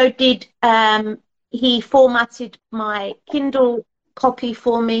also did, he formatted my Kindle copy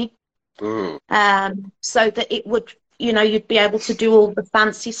for me, so that it would, you know, you'd be able to do all the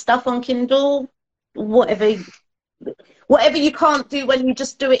fancy stuff on Kindle, whatever you can't do when you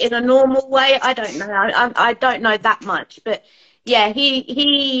just do it in a normal way. I don't know. I don't know that much, but yeah,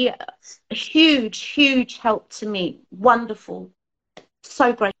 he huge help to me. Wonderful.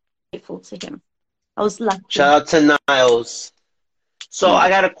 So grateful to him. I was lucky. Shout out to Niles. So Yeah. I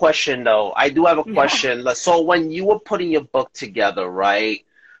got a question though. I do have a question. So when you were putting your book together, right?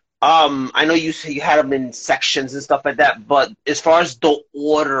 I know you had them in sections and stuff like that, but as far as the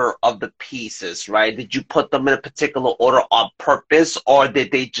order of the pieces, right? Did you put them in a particular order on purpose, or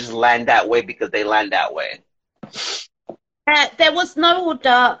did they just land that way because they land that way? There was no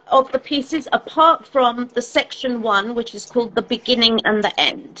order of the pieces apart from the section 1, which is called the beginning and the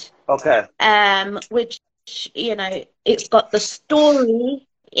end. Okay. Which, you know, it's got the story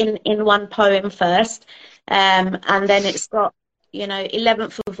in one poem first, and then it's got, you know,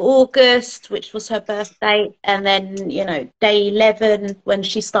 11th of August, which was her birthday, and then, you know, day 11 when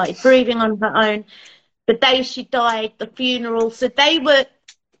she started breathing on her own, the day she died, the funeral. So they were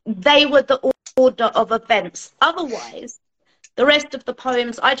the order of events. Otherwise, the rest of the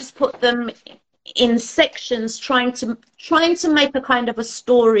poems, I just put them in sections, trying to make a kind of a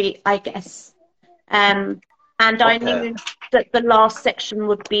story, I guess. And I Okay. knew that the last section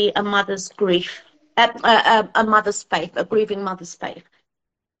would be a mother's grief, a mother's faith, a grieving mother's faith.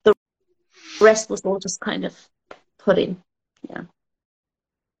 The rest was all just kind of put in. Yeah.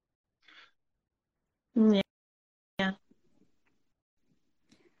 Yeah. Yeah.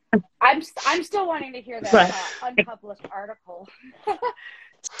 I'm still wanting to hear that Right. unpublished article.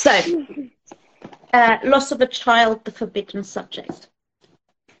 So, loss of a child, the forbidden subject.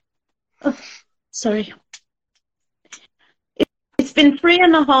 Oh, sorry. It's been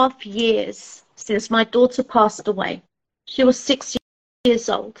 3.5 years since my daughter passed away. She was 6 years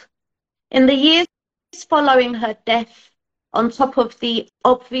old. In the years following her death, on top of the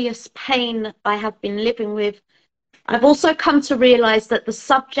obvious pain I have been living with, I've also come to realize that the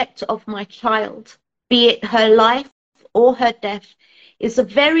subject of my child, be it her life or her death, is a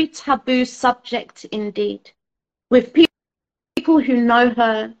very taboo subject indeed. With people who know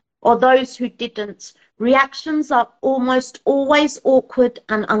her or those who didn't, reactions are almost always awkward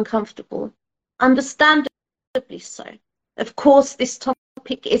and uncomfortable. Understandably so. Of course, this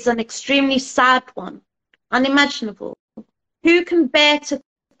topic is an extremely sad one, unimaginable. Who can bear to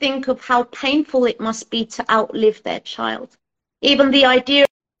think of how painful it must be to outlive their child? Even the idea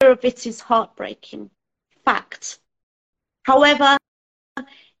of it is heartbreaking. Fact. However,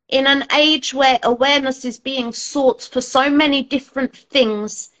 in an age where awareness is being sought for so many different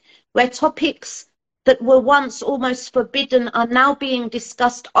things, where topics that were once almost forbidden are now being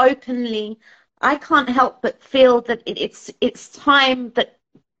discussed openly, I can't help but feel that it's time that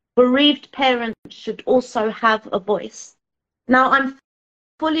bereaved parents should also have a voice. Now, I'm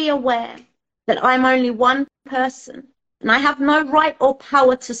fully aware that I'm only one person, and I have no right or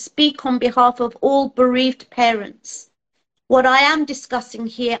power to speak on behalf of all bereaved parents. What I am discussing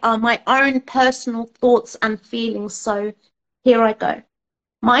here are my own personal thoughts and feelings, so here I go.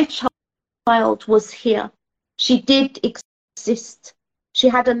 My child was here. She did exist. She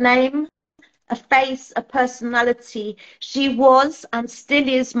had a name, a face, a personality. She was and still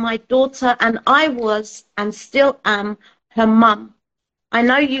is my daughter, and I was and still am her mum. I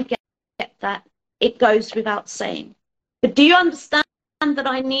know you get that. It goes without saying. But do you understand that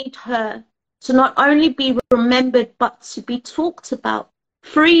I need her to not only be remembered, but to be talked about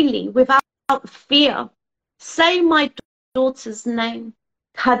freely, without fear? Say my daughter's name,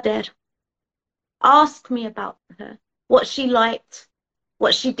 Kader. Ask me about her, what she liked,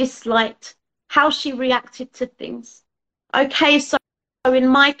 what she disliked, how she reacted to things. Okay, so in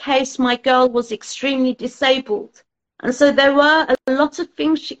my case, my girl was extremely disabled. And so there were a lot of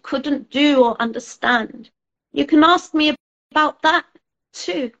things she couldn't do or understand. You can ask me about that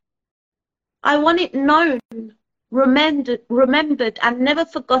too. I want it known, remembered and never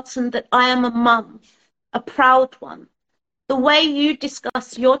forgotten that I am a mum, a proud one. The way you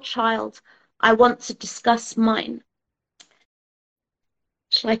discuss your child, I want to discuss mine.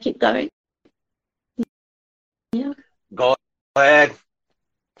 Shall I keep going? Yeah. Go ahead.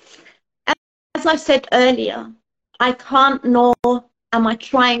 As I said earlier, I can't nor am I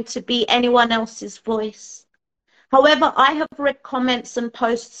trying to be anyone else's voice. However, I have read comments and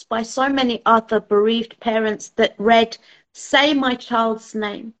posts by so many other bereaved parents that read, say my child's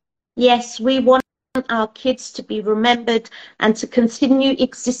name. Yes, we want our kids to be remembered and to continue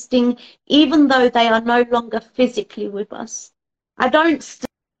existing even though they are no longer physically with us. I don't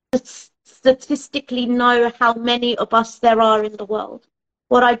statistically know how many of us there are in the world.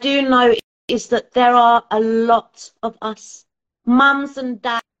 What I do know is that there are a lot of us, mums and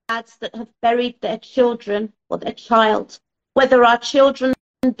dads that have buried their children or their child, whether our children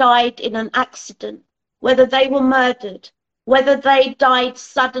died in an accident, whether they were murdered, whether they died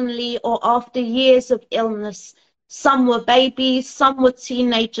suddenly or after years of illness. Some were babies, some were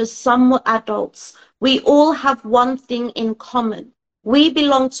teenagers, some were adults. We all have one thing in common. We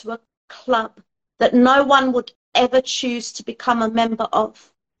belong to a club that no one would ever choose to become a member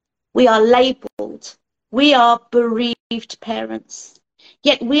of. We are labeled. We are bereaved parents.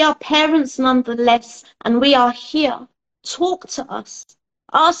 Yet we are parents nonetheless, and we are here. Talk to us.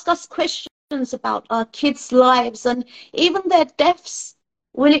 Ask us questions about our kids' lives and even their deaths.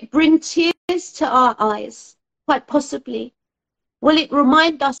 Will it bring tears to our eyes? Quite possibly. Will it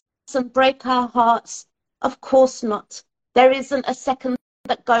remind us and break our hearts? Of course not. There isn't a second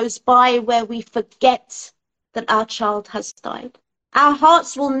that goes by where we forget that our child has died. Our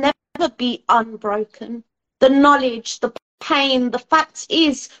hearts will never be unbroken. The knowledge, the pain, the fact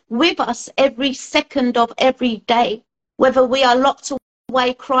is with us every second of every day, whether we are locked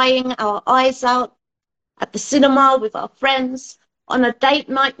away crying our eyes out, at the cinema with our friends, on a date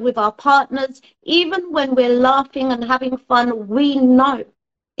night with our partners, even when we're laughing and having fun, we know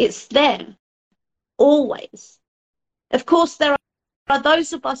it's there, always. Of course, there are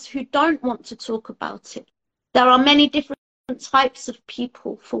those of us who don't want to talk about it. There are many different types of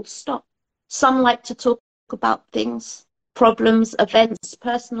people, full stop. Some like to talk about things, problems, events,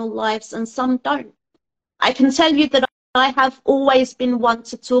 personal lives, and some don't. I can tell you that I have always been one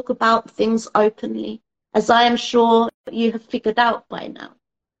to talk about things openly, as I am sure you have figured out by now.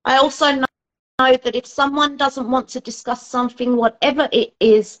 I also know that if someone doesn't want to discuss something, whatever it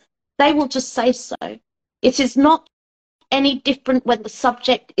is, they will just say so. It is not any different when the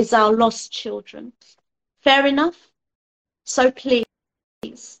subject is our lost children. Fair enough? So please,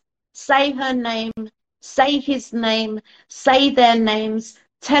 say her name, say his name, say their names,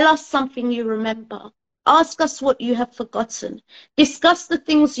 tell us something you remember. Ask us what you have forgotten. Discuss the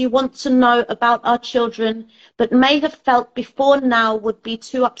things you want to know about our children, but may have felt before now would be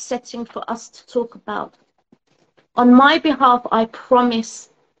too upsetting for us to talk about. On my behalf, I promise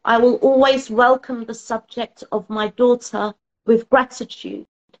I will always welcome the subject of my daughter with gratitude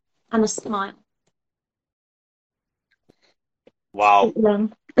and a smile. Wow.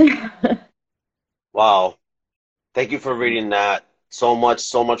 Wow. Thank you for reading that. So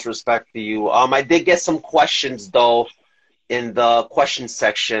much respect for you. I did get some questions though in the question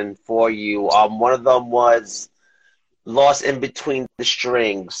section for you. One of them was lost in between the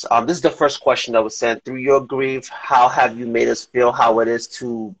strings. This is the first question that was sent. Through your grief, how have you made us feel how it is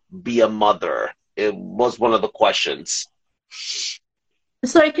to be a mother? It was one of the questions.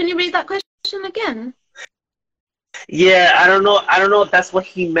 Sorry, can you read that question again? Yeah, I don't know if that's what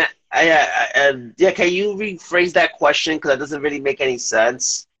he meant. Yeah, can you rephrase that question? Because that doesn't really make any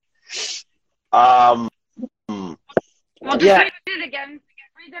sense. Well, just Yeah, read it again.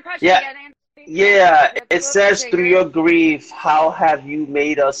 Read the question yeah, again, Anthony. yeah. It We'll says, appreciate through it. your grief, how have you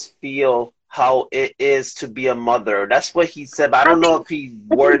made us feel how it is to be a mother? That's what he said, but I don't know if he I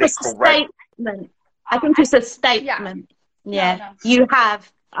think worded it it's a correct. statement. I think it's a Yeah. statement. Yeah. No. You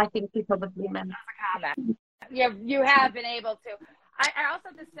have, I think you probably meant. That's a comment. You have been able to. I also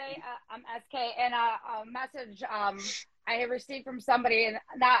have to say, SK, and a message I have received from somebody, and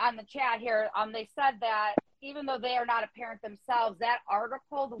not on the chat here, they said that even though they are not a parent themselves, that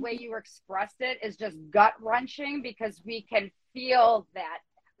article, the way you expressed it, is just gut-wrenching because we can feel that.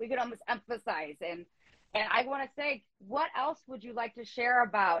 We can almost emphasize. And I want to say, what else would you like to share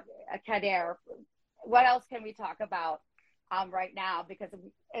about Kader? What else can we talk about right now? Because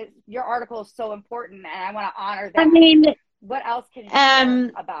your article is so important, and I want to honor that. I mean, what else can you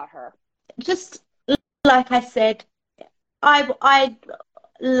share about her? Just like I said, I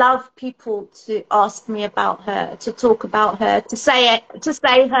love people to ask me about her, to talk about her, to say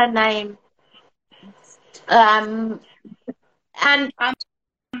her name. And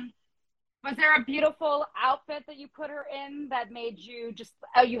was there a beautiful outfit that you put her in that made you just,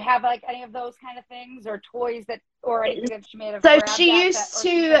 you have like any of those kind of things, or toys that, or anything that she made of? So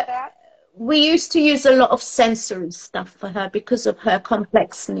we used to use a lot of sensory stuff for her because of her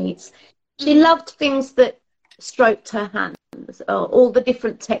complex needs. She loved things that stroked her hands, all the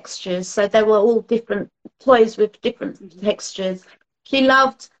different textures. So there were all different toys with different textures. She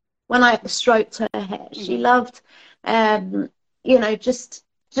loved when I stroked her hair. She loved,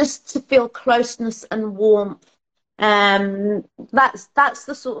 just to feel closeness and warmth. That's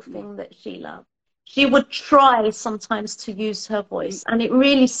the sort of thing that she loved. She would try sometimes to use her voice, and it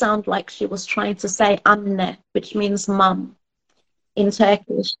really sounded like she was trying to say anne, which means mum in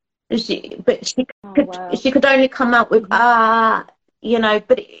Turkish. She could only come out with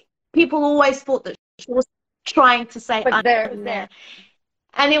but people always thought that she was trying to say anne.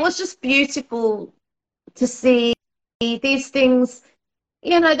 And it was just beautiful to see these things,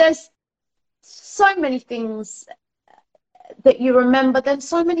 you know, there's so many things that you remember. There's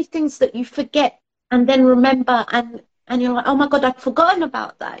so many things that you forget and then remember, and you're like, oh my God, I'd forgotten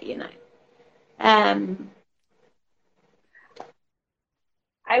about that, you know.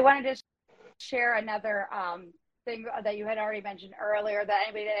 I wanted to share another thing that you had already mentioned earlier, that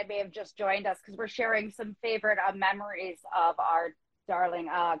anybody that may have just joined us, because we're sharing some favorite memories of our darling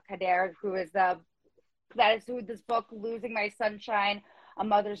Kader, who is who this book, Losing My Sunshine, A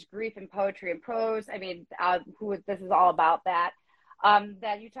Mother's Grief in Poetry and Prose. I mean, this is all about that.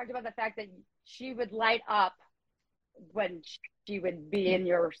 That you talked about the fact that she would light up when she would be in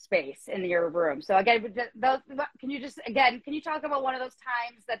your space, in your room. So again, can you talk about one of those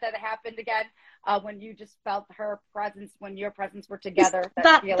times that happened again, when you just felt her presence, when your presence were together,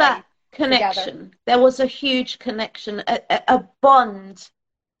 that connection together? There was a huge connection, a bond,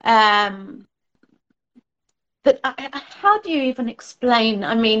 that how do you even explain?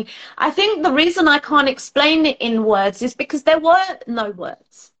 I mean, I think the reason I can't explain it in words is because there were no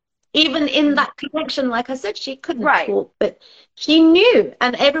words. Even in that connection, like I said, she couldn't talk, but she knew,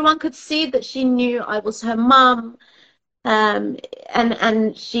 and everyone could see that she knew I was her mum, and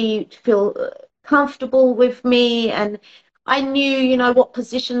she feel comfortable with me, and I knew, you know, what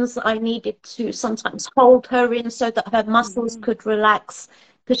positions I needed to sometimes hold her in so that her muscles could relax,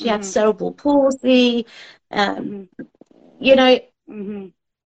 because she had cerebral palsy, you know,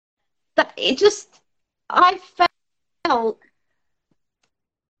 that it just, I felt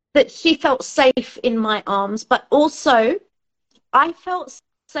that she felt safe in my arms, but also I felt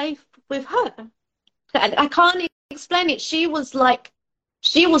safe with her. I can't explain it. She was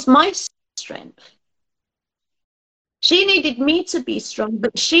my strength. She needed me to be strong,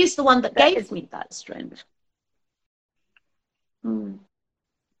 but she's the one that gave me that strength.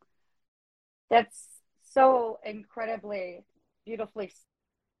 That's so incredibly beautifully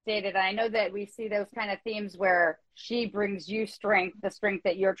stated. I know that we see those kind of themes where she brings you strength, the strength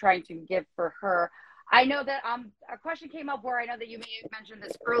that you're trying to give for her. I know that a question came up where I know that you may have mentioned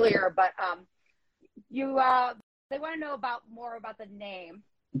this earlier, but they want to know more about the name,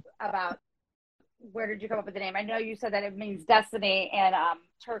 about where did you come up with the name? I know you said that it means destiny in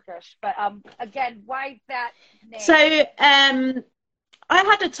Turkish, but again, why that name? So I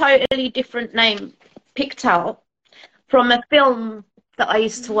had a totally different name picked out from a film that I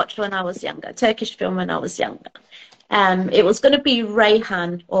used to watch when I was younger, a Turkish film when I was younger. It was going to be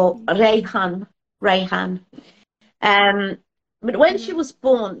Reyhan or Reyhan. But when she was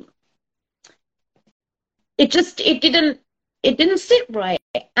born, it didn't sit right.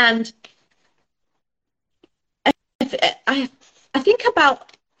 And I think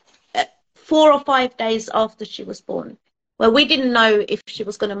about 4 or 5 days after she was born, where we didn't know if she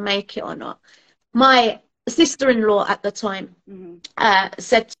was going to make it or not, my sister-in-law at the time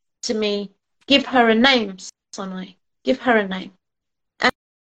said to me, give her a name, Sonai, give her a name.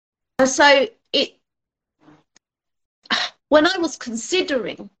 And so when I was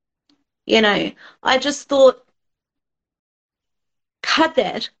considering, you know, I just thought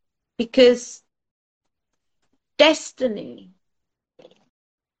Kader, because destiny,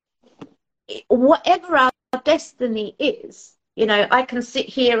 whatever our destiny is, you know, I can sit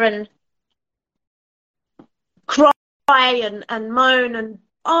here and cry and moan and,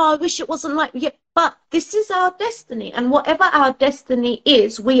 oh, I wish it wasn't like, yeah, but this is our destiny, and whatever our destiny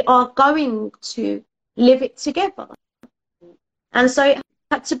is, we are going to live it together. And so it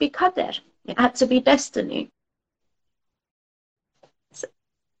had to be Kader, it had to be destiny. So,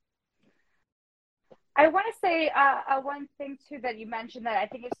 I want to say one thing too that you mentioned that I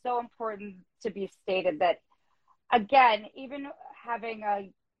think is so important to be stated, that again, even having a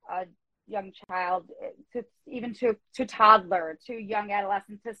young child, even to toddler, to young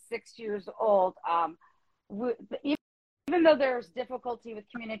adolescent, to 6 years old, even though there's difficulty with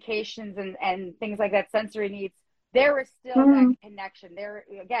communications and things like that, sensory needs, there is still that connection. There,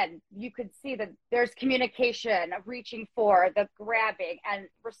 again, you could see that there's communication, reaching for, the grabbing, and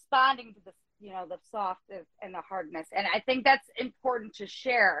responding to the, you know, the softness and the hardness. And I think that's important to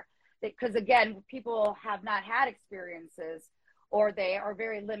share, because again, people have not had experiences, or they are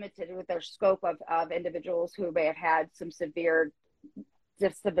very limited with their scope of individuals who may have had some severe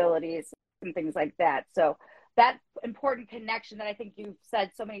disabilities and things like that. So that important connection that I think you've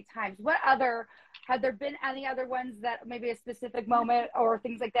said so many times. Have there been any other ones that maybe a specific moment or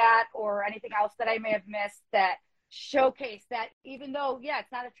things like that, or anything else that I may have missed that showcase that, even though, yeah,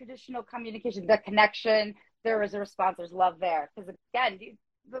 it's not a traditional communication, the connection, there is a response, there's love there? Because again,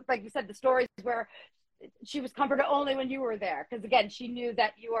 like you said, the stories where she was comforted only when you were there, because again, she knew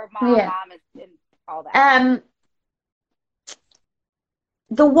that you are mom and all that.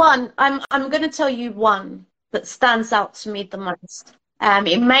 The one I'm going to tell you one that stands out to me the most.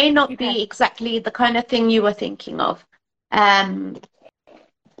 It may not be exactly the kind of thing you were thinking of. I'm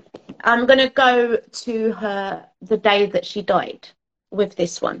going to go to her the day that she died with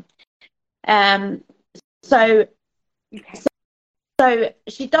this one. So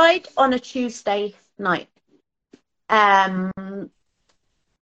she died on a Tuesday night.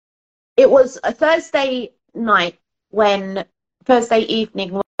 It was a Thursday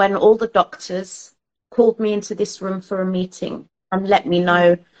evening when all the doctors called me into this room for a meeting and let me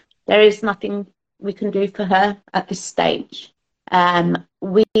know there is nothing we can do for her at this stage.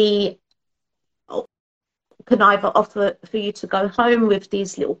 We can either offer for you to go home with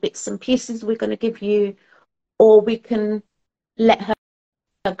these little bits and pieces we're going to give you, or we can let her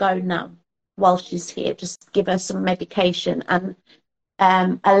go now while she's here. Just give her some medication and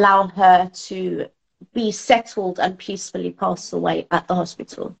allow her to be settled and peacefully pass away at the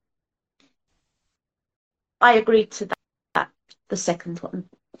hospital. I agreed to that, the second one.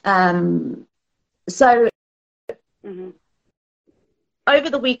 So over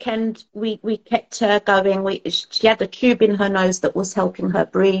the weekend, we kept her going. She had a tube in her nose that was helping her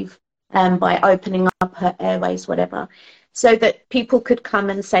breathe by opening up her airways, whatever, so that people could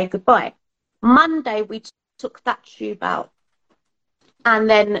come and say goodbye. Monday, we took that tube out and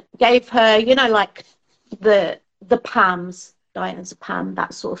then gave her, you know, like the PAMs, diazepam,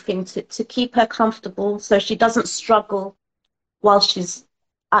 that sort of thing, to keep her comfortable so she doesn't struggle while she's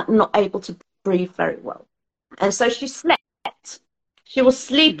not able to breathe very well. And so she slept. She was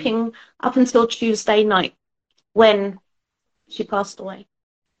sleeping up until Tuesday night when she passed away.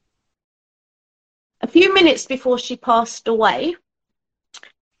 A few minutes before she passed away,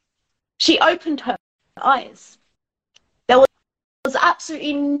 she opened her eyes. There was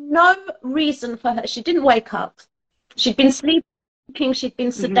absolutely no reason for her. She didn't wake up. She'd been sleeping. She'd been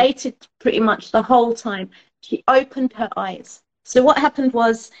sedated pretty much the whole time. She opened her eyes. So what happened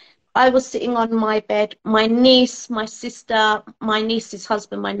was, I was sitting on my bed. My niece, my sister, my niece's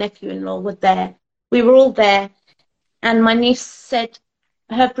husband, my nephew-in-law were there. We were all there. And my niece said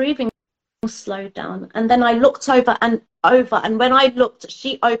her breathing slowed down. And then I looked over. And when I looked,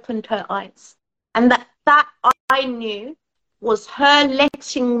 she opened her eyes. And that I knew was her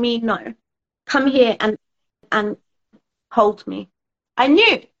letting me know, come here and hold me. I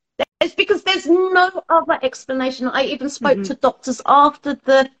knew. It's because there's no other explanation. I even spoke to doctors after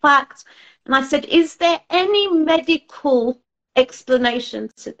the fact, and I said, is there any medical explanation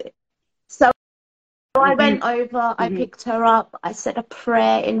to this? So I went over, I picked her up, I said a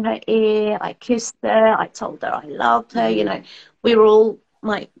prayer in her ear, I kissed her, I told her I loved her, you know. We were all,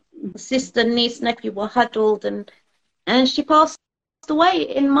 my sister, niece, nephew were huddled, and she passed away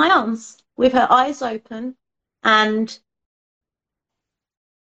in my arms with her eyes open. And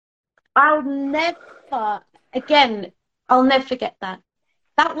I'll never forget that.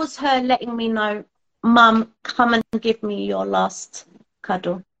 That was her letting me know, Mum, come and give me your last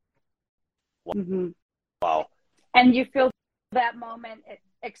cuddle. Wow. And you feel that moment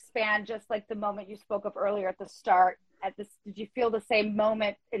expand, just like the moment you spoke of earlier at the start. Did you feel the same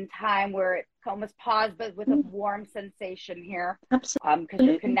moment in time where it almost paused, but with a warm sensation here? Absolutely. Because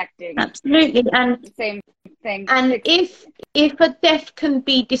you're connecting. Absolutely. And the same thing. And if a death can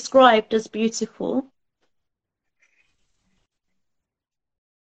be described as beautiful,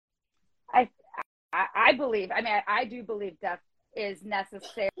 I believe. I mean, I do believe death is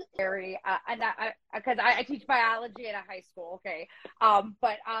necessary, and because I teach biology at a high school. Okay,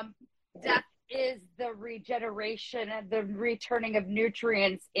 but death is the regeneration and the returning of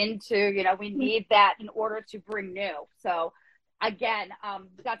nutrients into, you know, we need that in order to bring new. So again,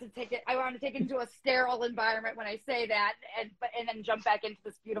 not to take it, I want to take it into a sterile environment when I say that, and then jump back into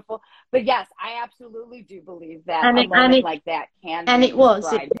this beautiful. But yes, I absolutely do believe that a moment like that can be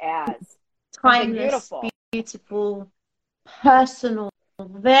described as timeless, beautiful, personal,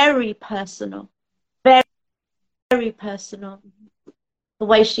 very personal, very, very personal. The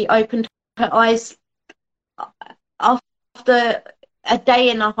way she opened her eyes after a day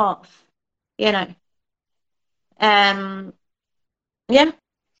and a half, you know. Yeah.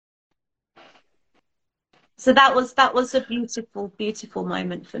 So that was a beautiful, beautiful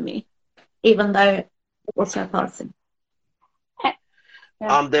moment for me, even though it was her passing.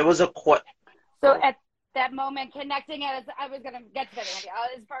 There was a So at that moment, connecting, as I was going to get to that,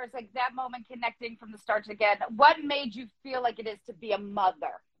 as far as like that moment connecting from the start to again, what made you feel like it is to be a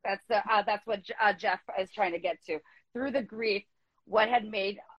mother? That's what Jeff is trying to get to. Through the grief, what had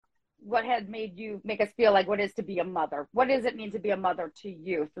made you make us feel like what is to be a mother? What does it mean to be a mother to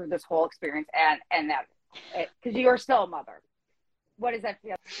you through this whole experience and that? Because you are still a mother. What does that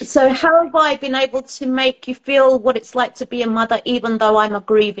feel So how like? have I been able to make you feel what it's like to be a mother, even though I'm a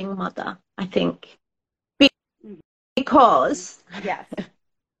grieving mother, I think? Because Yes.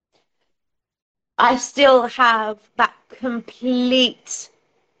 I still have that complete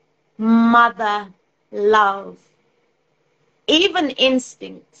mother love, even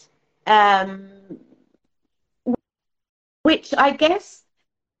instinct, um, which I guess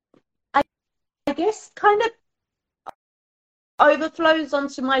kind of overflows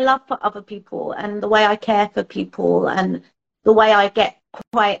onto my love for other people and the way I care for people and the way I get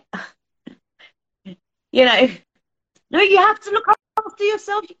quite, you know, no, you have to look after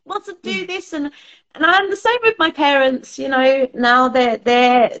yourself. You want to do this, and I'm the same with my parents. You know, now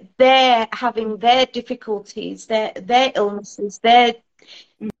they're having their difficulties, their illnesses, their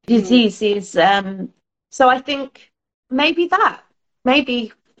diseases. So I think maybe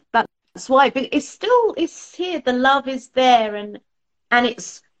maybe that's why. But it's here. The love is there, and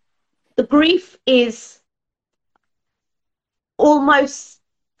it's the grief is almost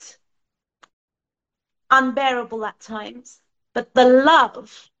unbearable at times, but the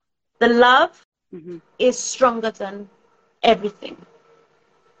love is stronger than everything,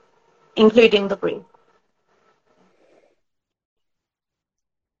 including the grief.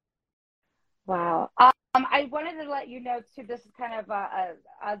 Wow. I wanted to let you know too. This is kind of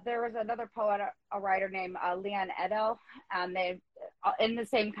there was another poet, a writer named Leon Edel, and they, in the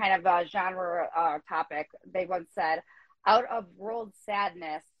same kind of genre topic, they once said, "Out of world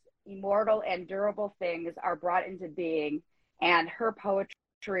sadness, immortal and durable things are brought into being, and her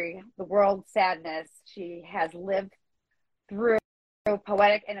poetry, the world sadness she has lived through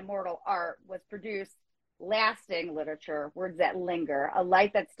poetic and immortal art, was produced lasting literature, words that linger, a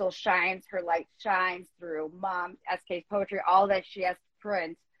light that still shines. Her light shines through Mom, SK's poetry, all that she has to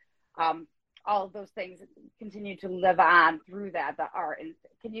print. All of those things continue to live on through that, the art. And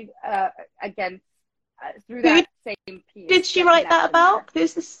can you, again, through that same piece? Did she write that about?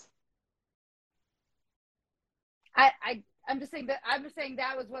 Who's this? I'm just saying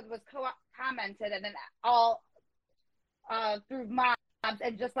that was what was commented, and then all through Mom.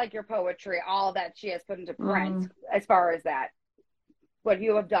 And just like your poetry, all that she has put into print, as far as that, what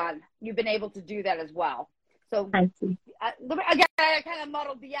you have done, you've been able to do that as well. So again, I kind of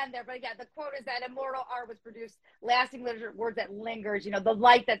muddled the end there, but again, the quote is that immortal art was produced, lasting literature, words that lingers, you know, the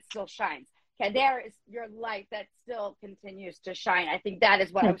light that still shines. Kader is your light that still continues to shine. I think that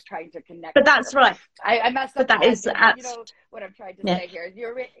is what I was trying to connect. But that's right. I messed up. But that is, you know what I'm trying to say here.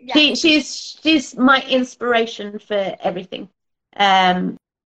 She's my inspiration for everything. And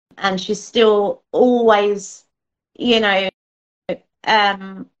she's still always, you know,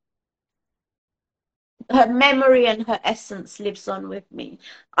 her memory and her essence lives on with me.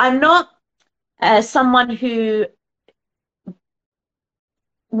 I'm not someone who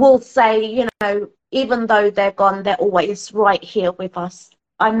will say, you know, even though they're gone, they're always right here with us.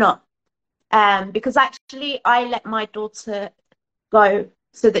 I'm not. Because actually I let my daughter go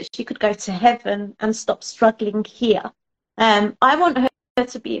so that she could go to heaven and stop struggling here. I want her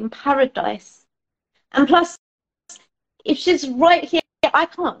to be in paradise. And plus, if she's right here, I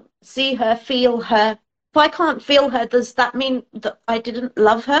can't see her, feel her. If I can't feel her, does that mean that I didn't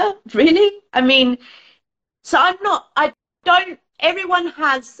love her? Really? I mean, so I don't, everyone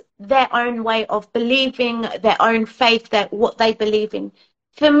has their own way of believing, their own faith, what they believe in.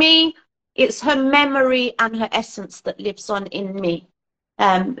 For me, it's her memory and her essence that lives on in me.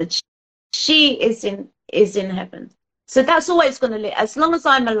 She is in heaven. So that's always going to live. As long as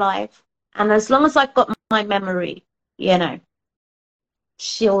I'm alive and as long as I've got my memory, you know,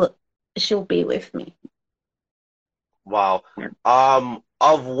 she'll be with me. Wow.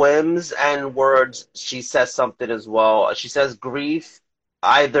 Of whims and words, she says something as well. She says grief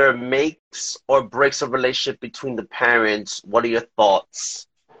either makes or breaks a relationship between the parents. What are your thoughts?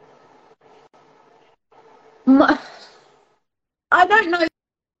 I don't know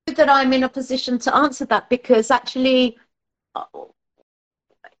that I'm in a position to answer that, because actually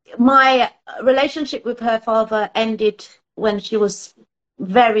my relationship with her father ended when she was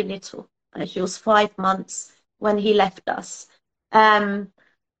very little. She was 5 months when he left us. And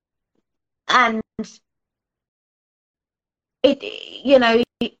you know,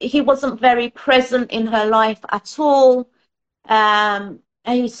 he wasn't very present in her life at all. And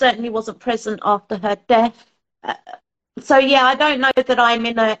he certainly wasn't present after her death. So yeah, I don't know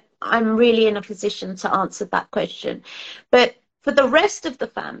that I'm really in a position to answer that question. But for the rest of the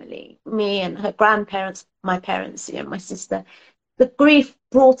family, me and her grandparents, my parents, you know, my sister, the grief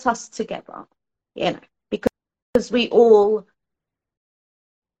brought us together, you know, because we were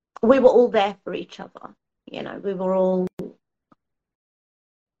all there for each other. You know, we were all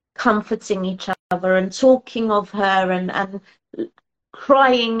comforting each other and talking of her and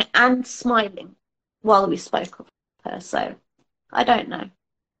crying and smiling while we spoke of her. So I don't know.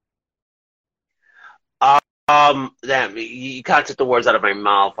 Damn, you kind of took the words out of my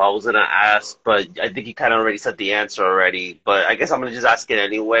mouth. I was gonna ask, but I think you kind of already said the answer already. But I guess I'm gonna just ask it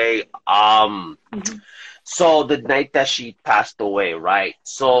anyway. So the night that she passed away, right?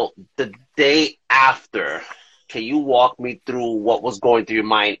 So the day after, can you walk me through what was going through your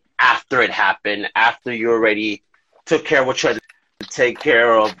mind after it happened, after you already took care of what you had to take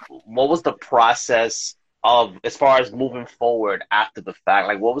care of? What was the process of, as far as moving forward after the fact?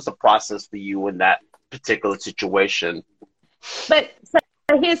 Like, what was the process for you in that particular situation? But so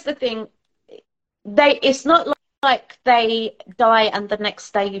here's the thing. It's not like they die and the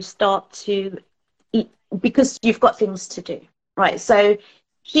next day you start to eat because you've got things to do, right? So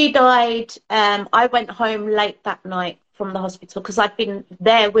she died. I went home late that night from the hospital because I'd been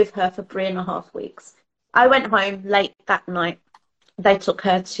there with her for 3.5 weeks. I went home late that night. They took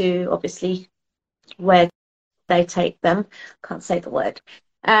her to, obviously, where they take them. Can't say the word.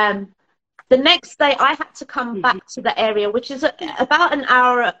 The next day, I had to come back to the area, which is about an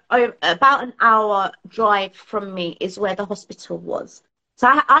hour drive from me, is where the hospital was. So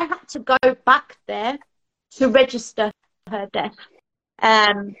I had to go back there to register her death.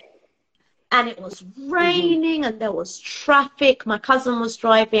 And it was raining and there was traffic. My cousin was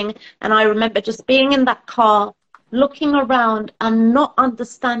driving, and I remember just being in that car, looking around and not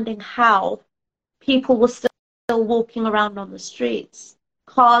understanding how people were still walking around on the streets.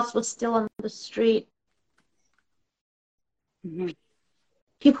 Cars were still on the street.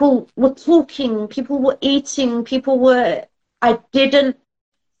 People were talking, people were eating, I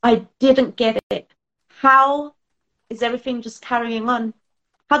didn't get it. How is everything just carrying on?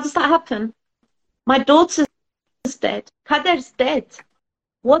 How does that happen? My daughter's dead. Kader's dead.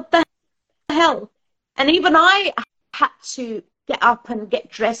 What the hell? And even I had to get up and get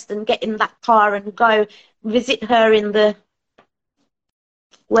dressed and get in that car and go visit her in the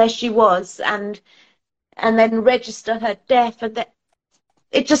where she was and then register her death, and that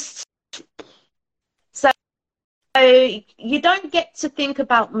it just so you don't get to think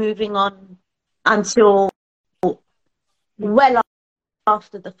about moving on until well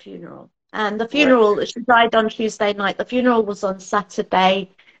after the funeral. And the funeral, she died on Tuesday night. The funeral was on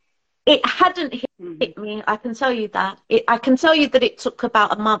Saturday. It hadn't hit me. I can tell you that. I can tell you that it took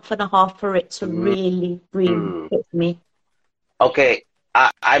about 1.5 months for it to really hit me. Okay,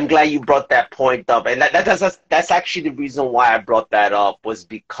 I'm glad you brought that point up, and that's actually the reason why I brought that up, was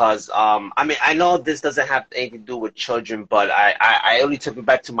because I mean, I know this doesn't have anything to do with children, but I only took it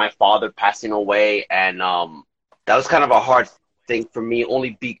back to my father passing away, and that was kind of a hard thing for me,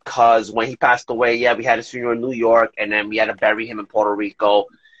 only because when he passed away, yeah, we had his funeral in New York, and then we had to bury him in Puerto Rico,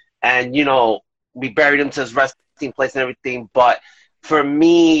 and you know, we buried him to his resting place and everything, but for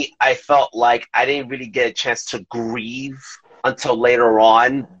me, I felt like I didn't really get a chance to grieve until later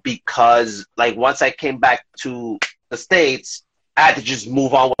on, because like once I came back to the States, I had to just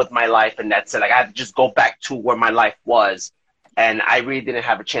move on with my life, and that's it. Like I had to just go back to where my life was, and I really didn't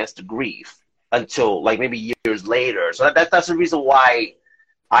have a chance to grieve until like maybe years later. So that's the reason why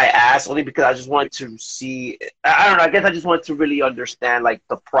I asked, only because I just wanted to see. I don't know. I guess I just wanted to really understand like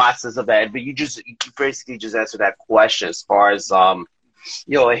the process of that. But you basically just answered that question as far as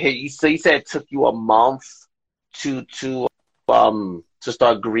you know. So you said it took you a month to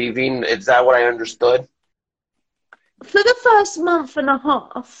start grieving. Is that what I understood? For the first 1.5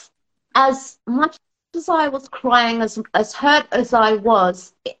 months, as much as I was crying, as hurt as I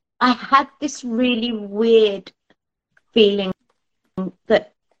was, I had this really weird feeling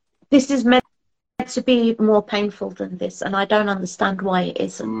that this is meant to be more painful than this, and I don't understand why it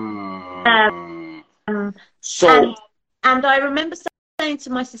isn't. So, and I remember saying to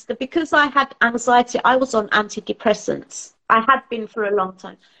my sister, because I had anxiety, I was on antidepressants. I had been for a long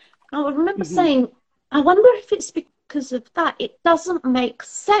time. I remember saying, I wonder if it's because of that. It doesn't make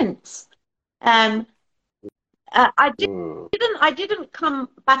sense. I didn't come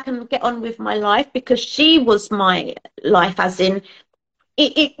back and get on with my life because she was my life, as in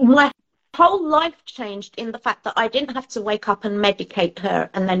my whole life changed in the fact that I didn't have to wake up and medicate her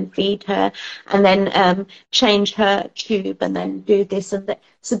and then feed her and then change her tube and then do this and that.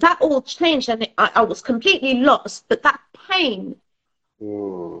 So that all changed, and I was completely lost. But that pain,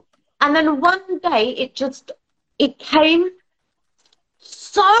 and then one day it came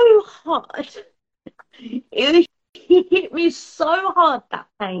so hard. It hit me so hard, that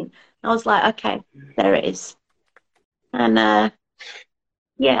pain. I was like, okay, there it is. And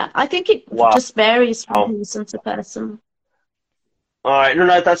yeah, I think it just varies from person to person. All right, no,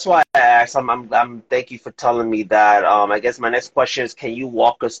 no, that's why I asked. Thank you for telling me that. I guess my next question is, can you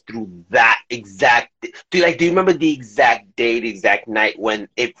walk us through that exact, do you remember the exact day, the exact night when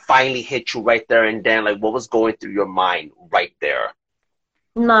it finally hit you right there and then, like, what was going through your mind right there?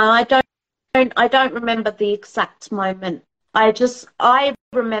 No, I don't remember the exact moment. I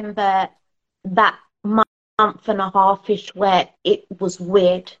remember that month and a half-ish where it was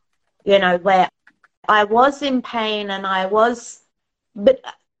weird, where I was in pain and but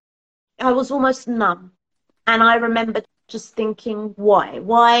I was almost numb. And I remember just thinking, why?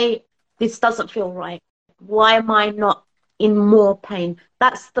 Why this doesn't feel right? Why am I not in more pain?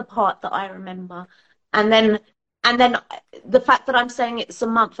 That's the part that I remember. And then and then the fact that I'm saying it's a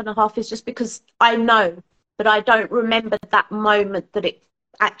month and a half is just because I know, but I don't remember that moment that it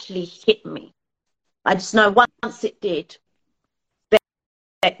actually hit me. I just know once it did,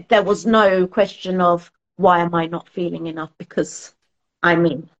 there was no question of why am I not feeling enough because I'm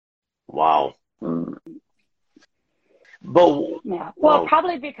in. Wow. Mm. But, Yeah. Well, well,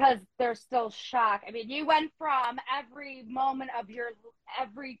 probably because they're still shocked. I mean, you went from every moment of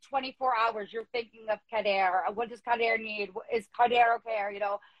every 24 hours, you're thinking of Kader. What does Kader need? Is Kader okay?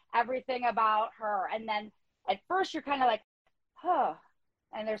 Or, everything about her. And then at first you're kind of like, huh.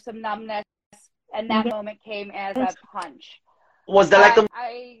 And there's some numbness. And that moment came as a Yes. punch. was that like But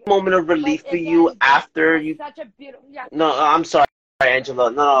a moment of but relief for you again, it after was you? such a beautiful, yeah. No, I'm sorry, Angela.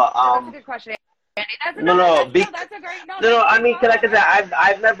 No, no, No, that's a good question, Andy. no, no. That's a great, no, No, thank no. you I for mean, like I said, following.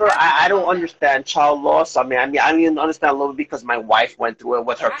 I've never, That's a I good don't moment. understand child loss. I mean, understand a little because my wife went through it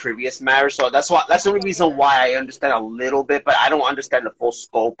with her I, previous marriage, so that's the I only feel reason you. why I understand a little bit, but I don't understand the full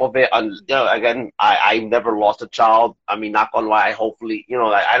scope of it. And again, I never lost a child. I mean, not gonna lie. Hopefully,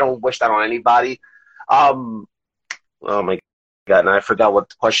 I don't wish that on anybody. Um, oh my God, and I forgot what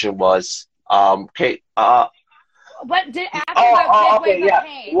the question was. Okay, What did after oh, the oh, big okay, wave of yeah.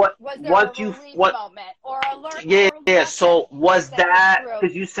 pain? What Was there a once you relief what moment or alert Yeah, or yeah. lesson So was that came that through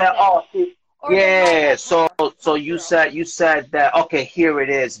because you said, that, oh, or the light yeah. of So her so come you through? said that, okay, here it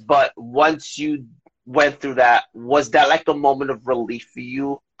is. But once you went through that, was that like a moment of relief for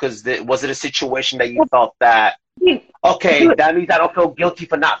you? Because was it a situation that you felt that, okay, that means I don't feel guilty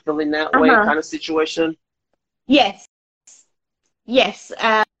for not feeling that way, Uh-huh. kind of situation? Yes, yes.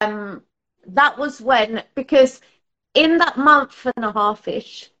 That was when, because in that month and a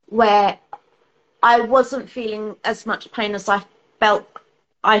half-ish where I wasn't feeling as much pain as I felt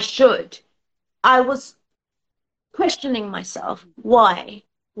I should, I was questioning myself. Why?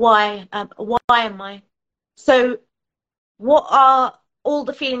 Why am I? So what are all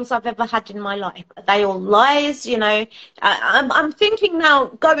the feelings I've ever had in my life? Are they all lies? I'm thinking now,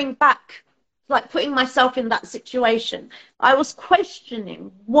 going back, like putting myself in that situation. I was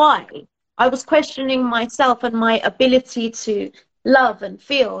questioning why. I was questioning myself and my ability to love and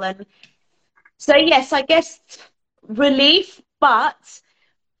feel. And so, yes, I guess relief, but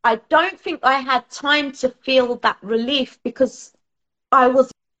I don't think I had time to feel that relief because I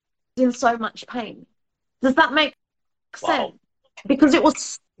was in so much pain. Does that make sense? Wow. Because it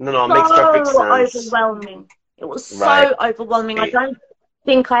was No, no, it makes perfect so sense. overwhelming. It was Right. so overwhelming. I don't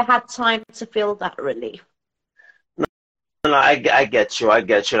think I had time to feel that relief. No, I get you. I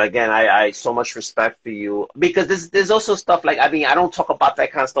get you. And again, I so much respect for you because there's also stuff like, I mean, I don't talk about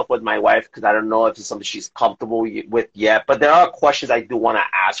that kind of stuff with my wife because I don't know if it's something she's comfortable with yet. But there are questions I do want to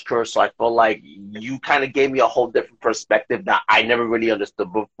ask her. So I feel like you kind of gave me a whole different perspective that I never really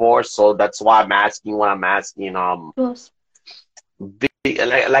understood before. So that's why I'm asking what I'm asking. Of course.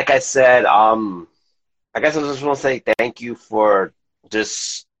 Like I said, I guess I just want to say thank you for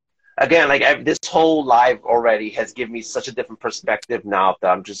just again, like this whole live already has given me such a different perspective now that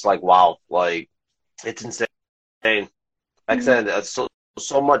I'm just like, wow, like it's insane. Like I said,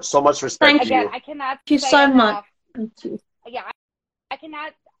 so much respect Thank for Again, you. I cannot you say so much. enough. Thank you. Yeah, I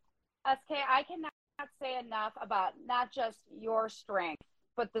cannot, SK, I cannot say enough about not just your strength,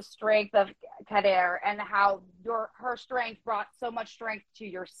 but the strength of Kader and how her strength brought so much strength to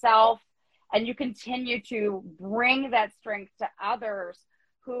yourself. And you continue to bring that strength to others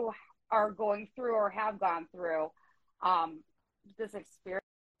who are going through or have gone through this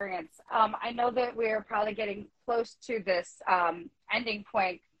experience. I know that we're probably getting close to this ending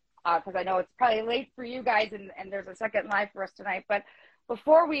point because I know it's probably late for you guys and there's a second live for us tonight. But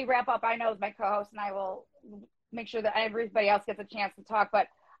before we wrap up, I know as my co-host and I will make sure that everybody else gets a chance to talk, but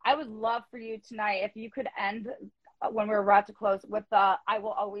I would love for you tonight if you could end when we're about to close with I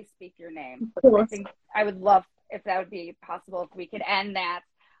will always speak your name. Of I course. think I would love if that would be possible if we could end that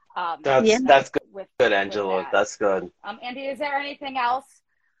Yeah. tonight That's good, with good, Angela. that. That's good. Andy, is there anything else?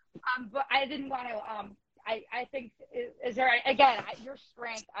 But I didn't want to I think, is there, again, your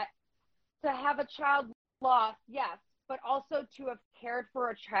strength, to have a child lost, yes, but also to have cared for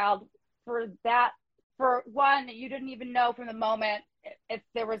a child for that, for one, you didn't even know from the moment if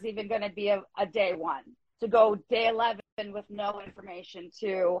there was even going to be a day one, to go day 11 with no information,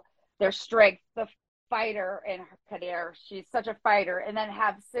 to their strength, the fighter in Kader. She's such a fighter. And then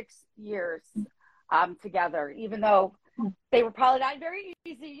have 6 years together, even though they were probably not very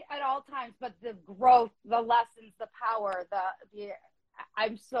easy at all times, but the growth, the lessons, the power, the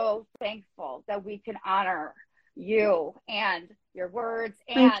I'm so thankful that we can honor you and your words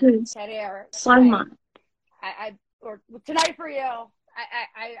and Kader so much. Or tonight for you.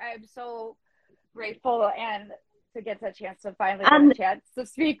 I'm so grateful and to get the chance to finally get a chance to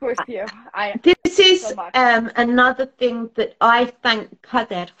speak with you. This is so another thing that I thank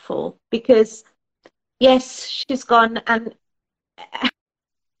Kader for, because yes, she's gone, and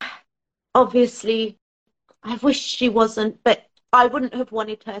obviously I wish she wasn't, but I wouldn't have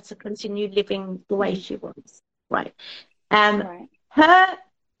wanted her to continue living the way she was, right? Right. Her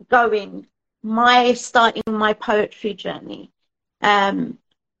going, starting my poetry journey, and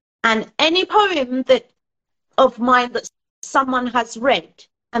any poem of mine that someone has read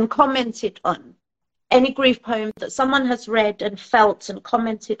and commented on, any grief poem that someone has read and felt and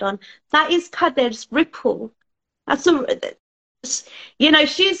commented on, that is Kader's ripple.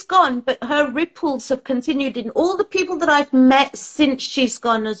 She's gone, but her ripples have continued in all the people that I've met since she's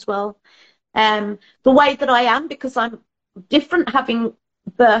gone as well. The way that I am, because I'm different having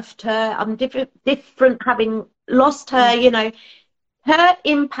birthed her, I'm different having lost her, her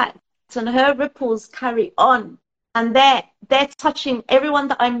impact and her ripples carry on, and they're touching everyone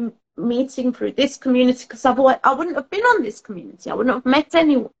that I'm meeting through this community, because I wouldn't have been on this community. I wouldn't have met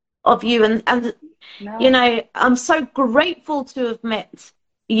any of you, and no. I'm so grateful to have met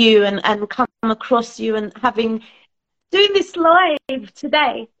you and come across you and doing this live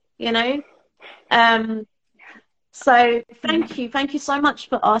today, so thank you so much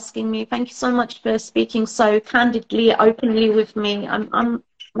for asking me. Thank you so much for speaking so candidly, openly with me. I'm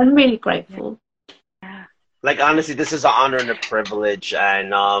really grateful. Like, honestly, this is an honor and a privilege. And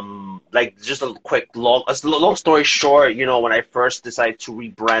like, just a long story short, when I first decided to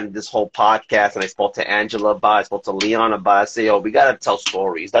rebrand this whole podcast, and I spoke to Angela about it, I spoke to Leon about it, I say, we gotta tell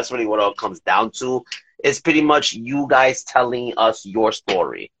stories. That's really what it all comes down to. It's pretty much you guys telling us your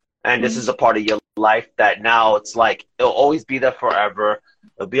story. And this is a part of your life that now it's like, it'll always be there forever.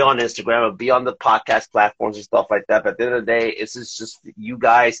 It'll be on Instagram, it'll be on the podcast platforms and stuff like that. But at the end of the day, this is just you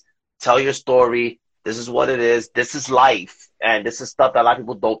guys tell your story. This is what it is. This is life. And this is stuff that a lot of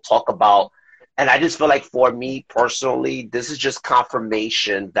people don't talk about. And I just feel like for me personally, this is just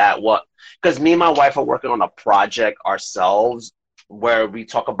confirmation that because me and my wife are working on a project ourselves where we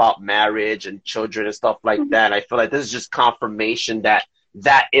talk about marriage and children and stuff like that. And I feel like this is just confirmation that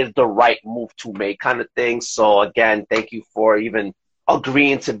is the right move to make, kind of thing. So again, thank you for even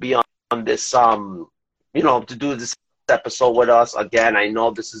agreeing to be on this, to do this episode with us. Again, I know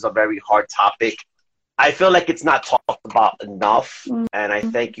this is a very hard topic. I feel like it's not talked about enough, and I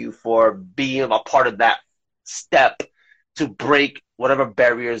thank you for being a part of that step to break whatever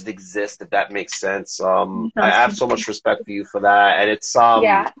barriers exist, if that makes sense. I have so much respect for you for that, and it's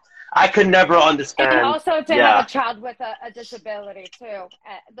I could never understand. And also to have a child with a disability too,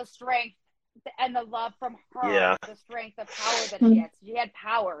 the strength and the love from her, the strength of power that she had. She had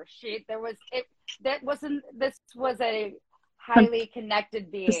power. This was a highly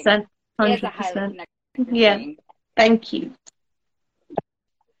connected being. 100%. He is a highly connected being. Thank you.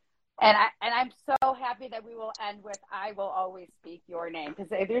 And I'm so happy that we will end with "I will always speak your name,"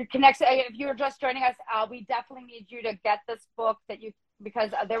 because if you're just joining us, we definitely need you to get this book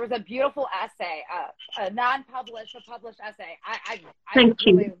because there was a beautiful essay, a non-published, a published essay. I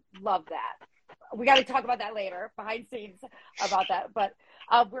really love that. We got to talk about that later, behind scenes about that. But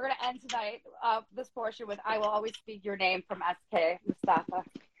we're going to end tonight, this portion, with "I will always speak your name" from SK Mustafa.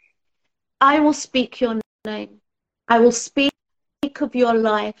 I will speak your name. I will speak of your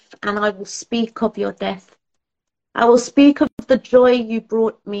life, and I will speak of your death. I will speak of the joy you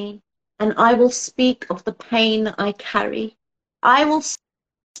brought me, and I will speak of the pain I carry. I will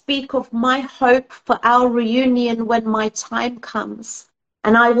speak of my hope for our reunion when my time comes,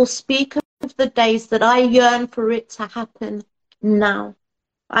 and I will speak of the days that I yearn for it to happen now.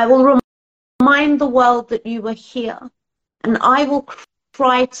 I will remind the world that you were here, and I will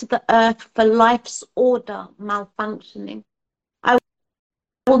cry to the earth for life's order malfunctioning. I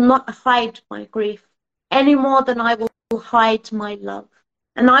will not hide my grief any more than I will hide my love,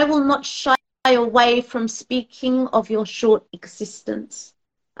 and I will not shy away from speaking of your short existence.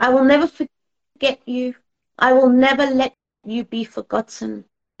 I will never forget you, I will never let you be forgotten.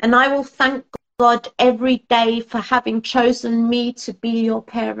 And I will thank God every day for having chosen me to be your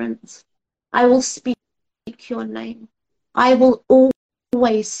parent. I will speak your name. I will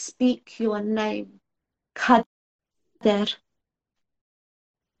always speak your name. Kader.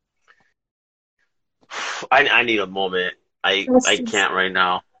 I need a moment. I Yes. can't right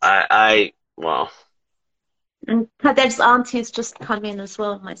now. Well, And Kader's auntie has just come in as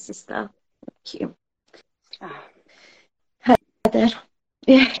well, my sister. Thank you. Kader.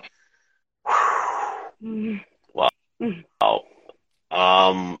 Yeah. wow.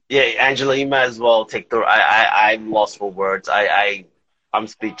 Yeah, Angela, you might as well take the. I'm lost for words. I'm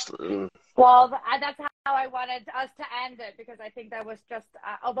speechless. Well, that's how I wanted us to end it, because I think that was just,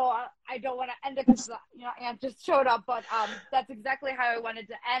 although I don't want to end it because, Aunt just showed up, but that's exactly how I wanted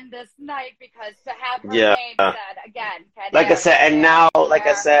to end this night, because to have her Yeah, name said again, like I Kader, said, and Kader, now, like I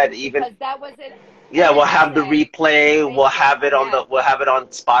Kader, said, even because that was yeah, an we'll have the instant. replay. We'll Thank you have it on again. we'll have it on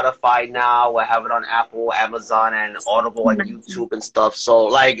Spotify now. We'll have it on Apple, Amazon, and Audible, and Amazing. YouTube and stuff. So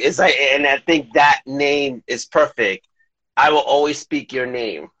like, it's like, and I think that name is perfect. I will always speak your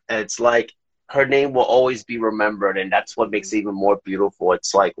name. And it's like her name will always be remembered, and that's what makes it even more beautiful.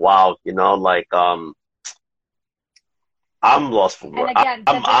 It's like, wow, like I'm lost for And words. again,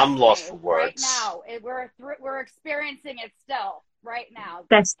 the I'm lost for destiny right words. now. We're experiencing it still right now.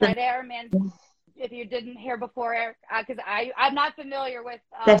 Destiny. Kader means, if you didn't hear before, because I'm not familiar with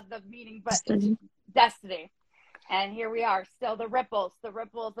the meaning, but it's Destiny. destiny. And here we are, still the ripples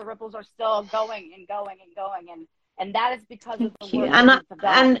are still going and going and going, and that is because of the Thank you. work that you've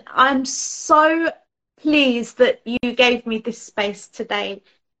done. And I'm so pleased that you gave me this space today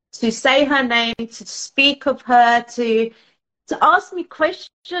to say her name, to speak of her, to ask me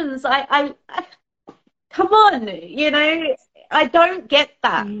questions. I come on, I don't get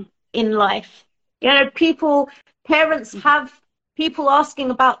that in life. Parents have people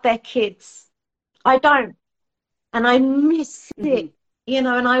asking about their kids. I don't. And I miss it, and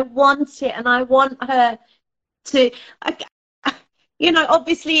I want it, and I want her to,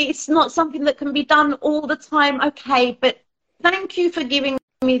 obviously it's not something that can be done all the time. Okay, but thank you for giving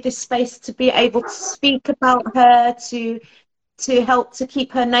me this space to be able to speak about her, to help to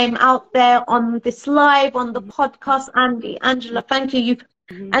keep her name out there on this live, on the podcast. Andy, Angela, thank you.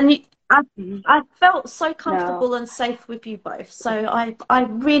 I felt so comfortable and safe with you both. So I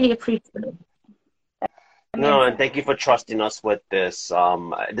really appreciate it. No, and thank you for trusting us with this.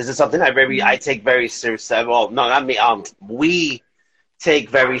 This is something I take very seriously. Well, no, not me. We take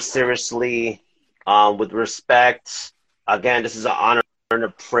very seriously, with respect. Again, this is an honor and a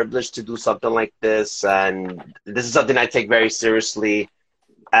privilege to do something like this, and this is something I take very seriously.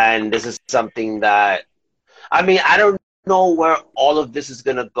 And this is something that, I don't know where all of this is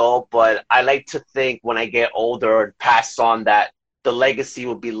gonna go, but I like to think when I get older and pass on that the legacy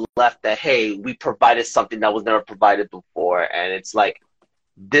will be left that, hey, we provided something that was never provided before. And it's like,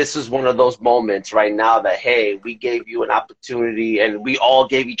 this is one of those moments right now that, hey, we gave you an opportunity and we all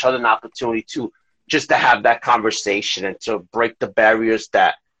gave each other an opportunity to just to have that conversation and to break the barriers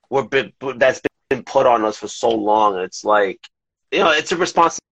that's been put on us for so long. And it's like, it's a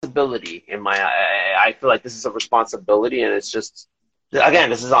responsibility I feel like this is a responsibility, and it's just, again,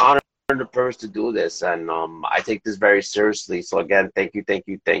 this is an honor and a privilege to do this, and I take this very seriously. So again, thank you, thank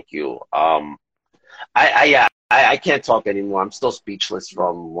you, thank you. Yeah, I can't talk anymore. I'm still speechless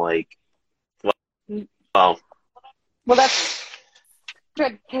from like, well, Well, that's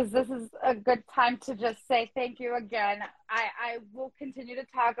good, because this is a good time to just say thank you again. I will continue to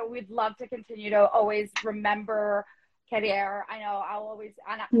talk. We'd love to continue to always remember Kader. I know I'll always,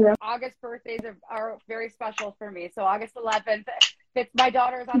 August birthdays are very special for me. So August 11th, my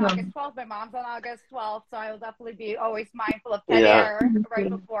daughter's on August 12th, my mom's on August 12th. So I will definitely be always mindful of yeah, Kader right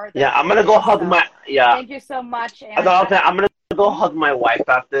before this. yeah. I'm gonna go hug my Thank you so much. And I'm gonna go hug my wife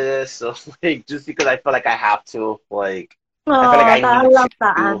after this. So like, just because I feel like I have to, like, Oh, I feel like I I need love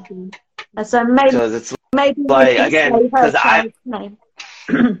that, to, Andy. So maybe because it's you like, can again, say her because child's name.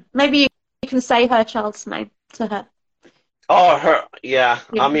 Maybe you can say her child's name to her. Oh, her, yeah.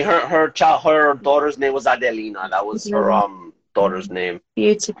 Yeah. Her daughter's name was Adelina. That was her daughter's name.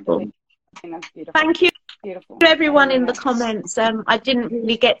 Beautiful. beautiful. Thank you, Beautiful. everyone in the comments. I didn't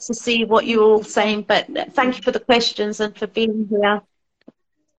really get to see what you were all saying, but thank you for the questions and for being here.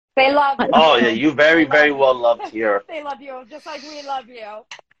 They love you. Oh yeah, you very, very well loved here. They love you just like we love you.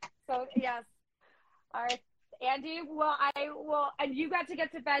 So yes. All right. Andy, and you got to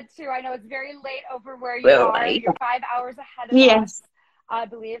get to bed too. I know it's very late over where you are. You're 5 hours ahead of us, I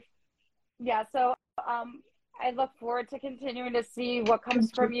believe. Yeah. So, I look forward to continuing to see what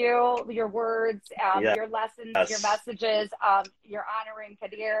comes from you, your words, your lessons, your messages, your honoring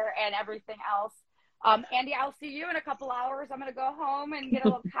Kader and everything else. Andy, I'll see you in a couple hours. I'm going to go home and get a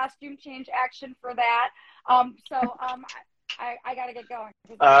little costume change action for that. I got to get going.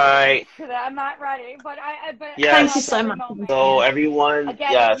 All right. I'm not ready, but thank you so much. So everyone,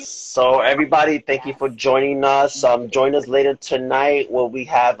 again, So everybody, thank you for joining us. Join us later tonight where we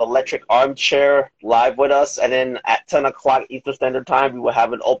have Electric Armchair live with us, and then at 10 o'clock Eastern Standard Time, we will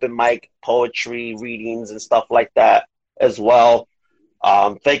have an open mic, poetry readings, and stuff like that as well.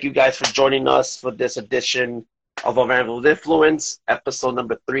 Thank you guys for joining us for this edition of Evangelist Influence, episode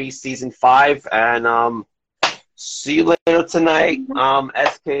number 3, season 5, and see you later tonight.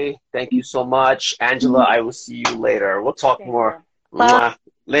 SK, thank you so much. Angela, I will see you later. We'll talk more. Bye.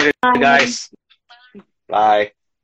 Later, guys. Bye.